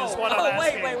person? Is what I'm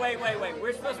asking. Wait.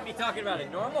 We're supposed to be talking about a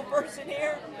normal person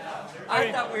here?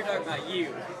 I thought we were talking about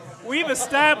you. We've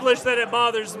established that it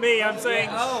bothers me. I'm saying,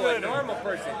 a normal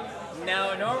person.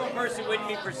 Now, a normal person wouldn't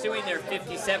be pursuing their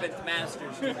 57th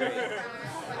master's degree.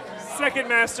 Second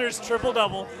master's,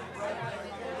 triple-double.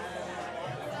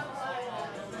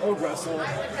 Oh, Russell.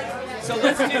 So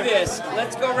let's do this.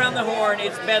 Let's go around the horn.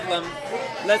 It's Bedlam.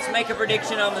 Let's make a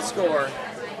prediction on the score.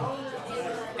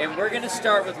 And we're going to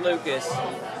start with Lucas,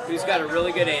 who's got a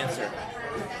really good answer.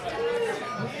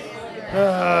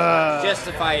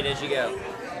 Justify it as you go.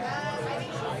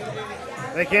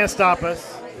 They can't stop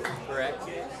us. Correct.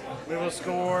 We will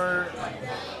score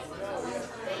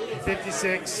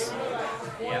 56.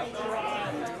 Yep.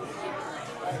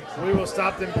 We will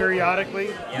stop them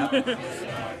periodically. Yep.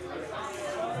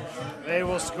 They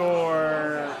will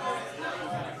score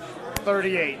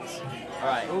 38. All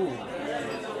right. Ooh.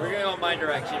 We're going to go in my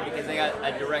direction because I got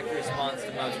a direct response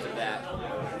to most of that.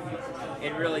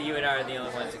 And really, you and I are the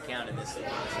only ones that count in this.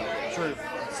 True.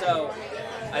 So,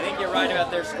 I think you're right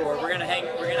about their score. We're gonna hang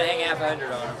half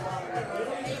 100 on them.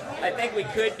 I think we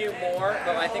could do more,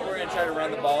 but I think we're gonna try to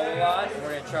run the ball a lot.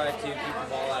 We're gonna try to keep the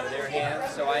ball out of their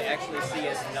hands. So I actually see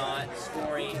us not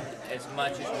scoring as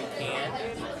much as we can.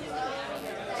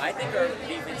 I think our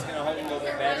defense is gonna hold a little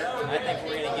bit better. I think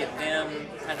we're gonna get them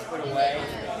kind of put away.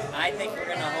 I think we're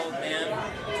gonna hold them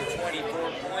to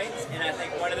 24 points, and I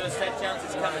think one of those touchdowns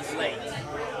is coming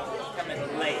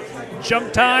late.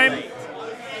 Jump time. Late.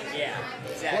 Yeah,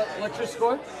 exactly. What's your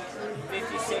score?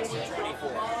 56 to 24.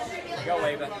 Go,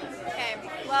 Ava. Okay,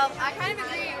 well, I kind of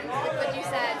agree with what you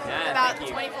said about the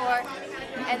 24,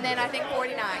 and then I think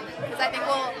 49, because I think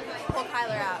we'll pull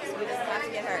Kyler out so he doesn't have to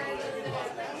get hurt.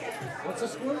 What's the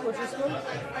score? What's your score?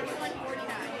 49.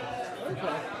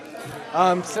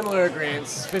 Okay. Similar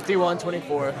agreements,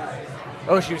 51-24.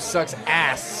 OSU sucks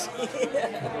ass.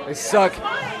 They suck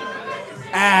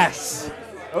ass.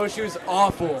 OSU's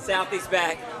awful. Southie's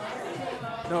back.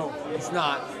 No, it's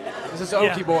not. This is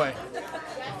Okie boy.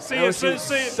 OSU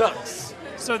sucks.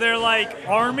 So they're like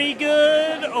Army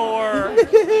good or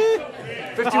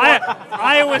 51.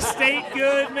 Iowa State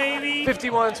good maybe?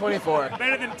 51-24.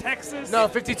 Better than Texas? No,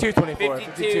 52-24.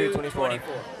 52-24.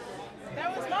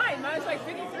 That was mine. Mine was like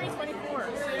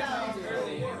 53-24.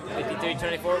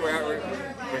 53-24. We're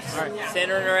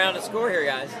centering around a score here,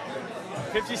 guys.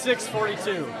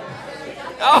 56-42.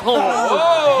 Oh,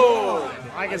 whoa!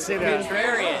 I can see that.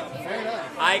 Contrarian.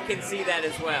 I can see that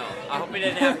as well. I hope it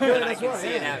didn't happen, but I can see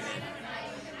it happening.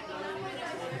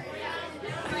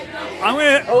 I'm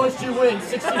gonna. OSU wins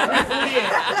 63-48.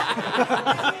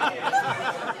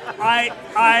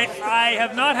 I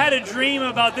have not had a dream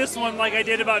about this one like I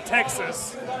did about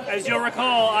Texas. As you'll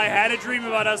recall, I had a dream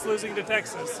about us losing to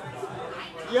Texas.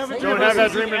 Don't have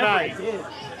that dream tonight.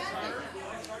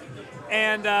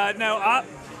 And no,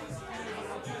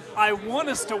 I want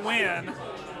us to win.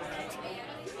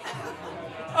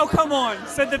 Oh, come on,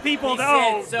 said the people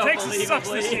that, so Texas sucks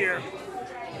this year.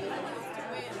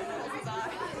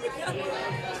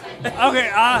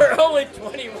 Okay, we're only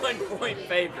 21-point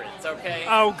favorites, okay?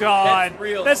 Oh, God.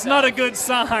 That's stuff. not a good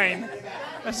sign.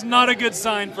 That's not a good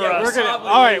sign for us. We're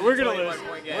gonna lose.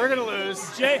 We're gonna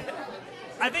lose.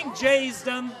 I think Jay's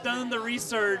done the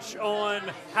research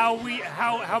on how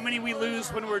many we lose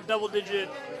when we're double-digit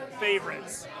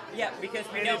favorites. Yeah, because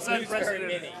we don't lose very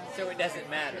many, so it doesn't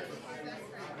matter.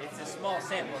 It's a small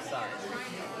sample size.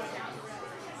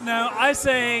 No, I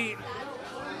say,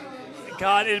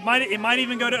 God, it might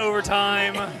even go to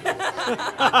overtime,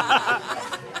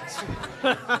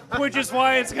 which is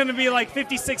why it's going to be like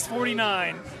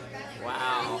 56-49.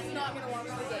 Wow.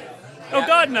 Oh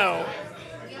God, no.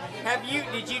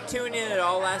 Did you tune in at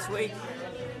all last week?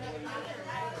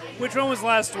 Which one was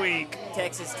last week?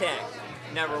 Texas Tech.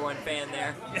 Number one fan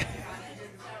there.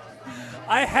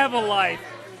 I have a life.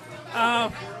 I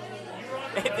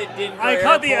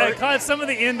caught some of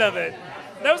the end of it.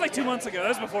 That was like 2 months ago. That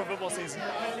was before football season.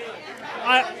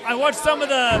 I watched some of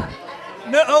the.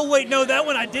 No, oh wait, no, that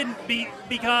one I didn't beat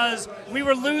because we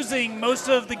were losing most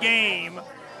of the game.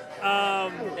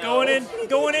 Going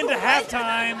into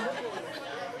halftime.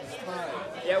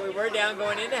 Yeah, we were down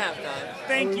going into halftime.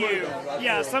 Thank you.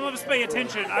 Yeah, some of us pay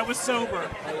attention. I was sober.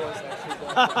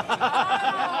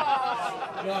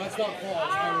 No, it's not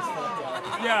false. I was fucked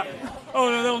up. Yeah. Oh,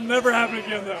 no, that'll never happen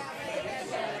again, though.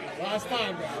 Last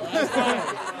time, bro.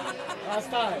 Last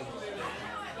time.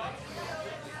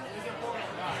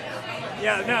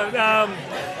 Yeah,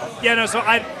 no, so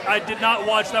I did not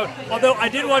watch that one. Although I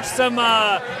did watch some,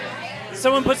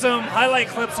 someone put some highlight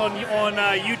clips on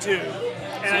YouTube.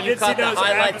 And And I you did see caught the those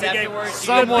highlights after the game. afterwards.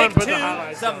 Someone pick put the two-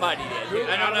 highlights. Somebody did.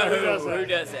 I don't know who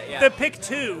does that. Yeah. The pick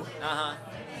 2.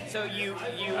 So you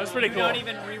That was pretty you cool. don't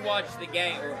even rewatch the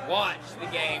game or watch the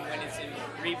game when it's in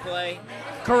replay.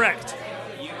 Correct.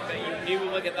 You do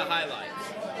look at the highlights.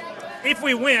 If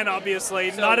we win, obviously,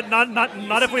 So not you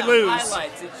if we see lose. the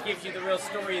highlights, it gives you the real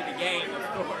story of the game,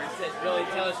 of course. It really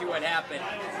tells you what happened.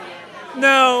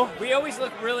 No. We always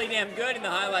look really damn good in the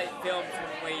highlight films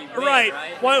when we win, Right.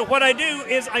 right? What I do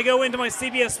is I go into my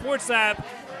CBS Sports app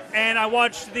and I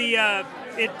watch the.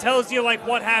 It tells you like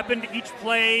what happened each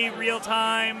play, real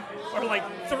time, or like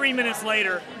 3 minutes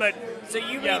later. But So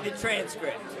you read the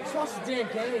transcript. Just watch the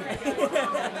damn game.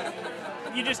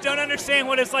 you just don't understand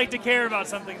what it's like to care about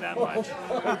something that much.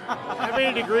 How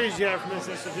many degrees do you have from this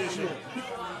institution?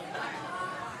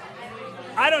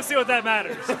 I don't see what that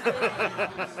matters.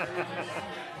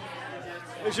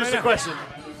 It's just a question.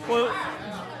 Well,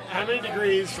 How many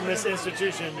degrees from this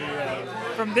institution do you have?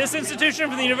 from this institution,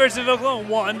 from the University of Oklahoma,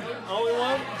 1. Only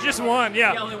one? Just 1, The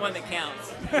yeah. only one that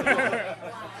counts.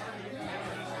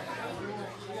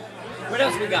 What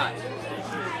else we got?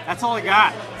 That's all I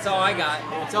got. That's all I got.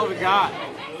 That's all we got.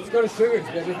 Let's go to Sugars,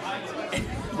 baby.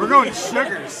 We're going to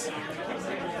Sugars.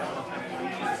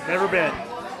 Never been.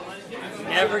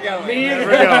 Never going. Never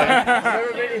going.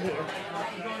 Never been either.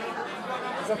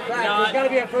 It's a fact. There's got to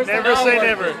be a first. Never say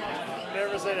never.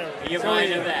 Never say never. You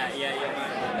mind of that? Yeah, you mind of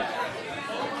that.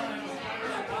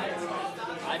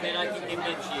 I mean, I can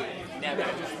convince you. Never.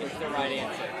 It's the right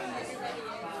answer.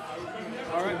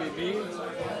 All right, baby.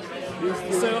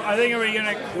 So I think we're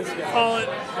gonna call it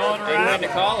a We're going wrap. to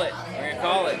call it. We're going to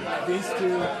call it. These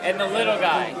two. And the little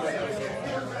guy,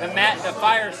 the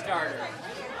fire starter,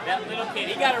 that little kid,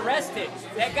 he got arrested.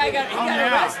 That guy got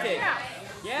arrested.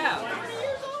 Yeah.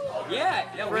 Yeah.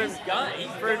 No, he's gone. He's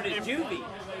going to juvie.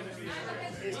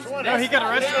 He's 20. No, he got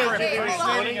arrested for He's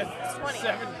impersonating a 20.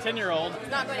 10-year-old. He's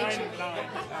not going to shoot.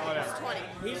 Whatever.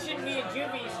 He's 20. He shouldn't be in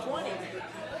juvie. He's 20.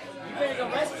 You better go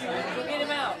rescue him. Go get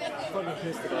him out. I'm fucking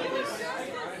pissed about this.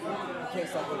 I can't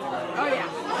stop looking at it. Oh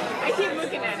yeah. I keep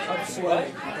looking at it. I'm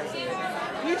sweating.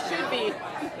 You should be.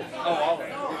 Oh,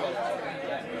 always.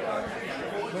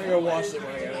 I'm gonna go wash it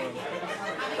when I get home.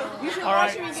 You should All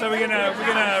watch right, me so we're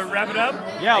gonna wrap it up.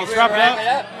 Yeah, let's wrap it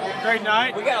up. Great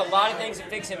night. We got a lot of things to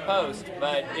fix in post,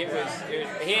 but it was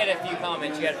he had a few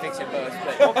comments you got to fix in post,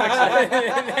 but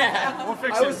We'll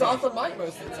fix I it. was off the mic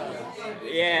most of the time.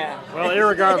 yeah. Well,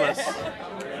 irregardless.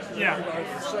 Yeah.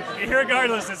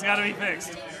 Irregardless, it's got to be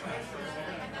fixed.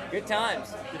 Good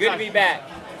times. Good to be back.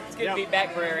 It's good to be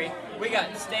back, Prairie. We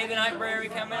got Stay the Night Prairie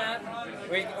coming up.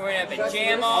 We're going to have a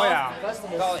jam off. Oh,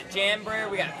 yeah. Call it Jam Prairie.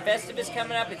 We got Festivus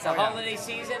coming up. It's the holiday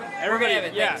season. We're going to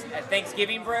have a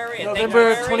Thanksgiving Prairie.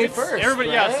 November Thanksgiving 21st. Everybody,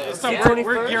 right?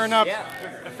 we're gearing up. Yeah.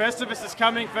 Festivus is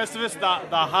coming. Festivus, the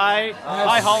high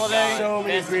holiday. So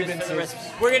many Festivus for the grievances.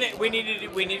 rest. We need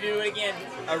to do it again.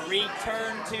 A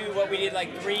return to what we did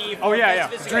like 3, 4 Oh, yeah.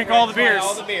 Festivus ago. Drink We're all gonna the beers. try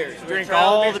all the beers. We're Drink gonna try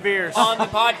all the beers. on the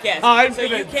podcast. I'm So you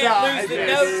gonna can't die, lose the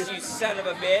baby. notes, you son of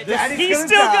a bitch. Daddy's He gonna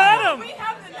still die. got him. We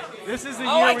have the notes. This is the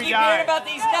Oh, year I we keep hearing die. about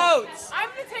these notes. I'm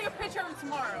gonna take a picture of them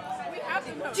tomorrow. We have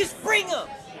the notes. Just bring them.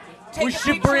 Take We a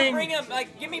should picture, bring- them.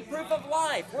 Like, give me proof of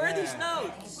life. Where are these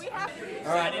notes? We have.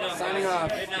 Signing off. Signing guys. off.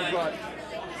 Good night. Good luck.